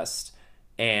Budapest.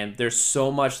 And there's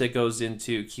so much that goes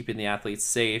into keeping the athletes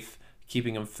safe,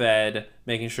 keeping them fed,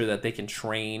 making sure that they can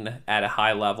train at a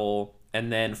high level, and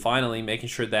then finally making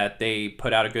sure that they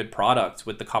put out a good product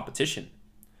with the competition.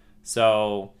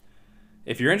 So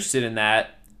if you're interested in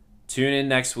that, tune in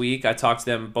next week. I talk to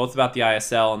them both about the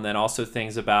ISL and then also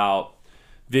things about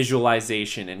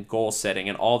visualization and goal setting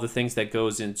and all the things that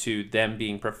goes into them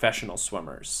being professional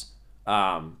swimmers.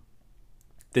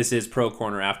 This is Pro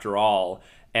Corner after all,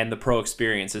 and the pro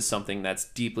experience is something that's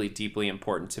deeply, deeply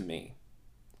important to me.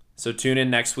 So tune in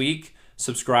next week,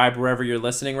 subscribe wherever you're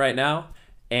listening right now,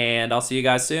 and I'll see you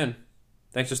guys soon.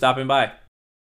 Thanks for stopping by.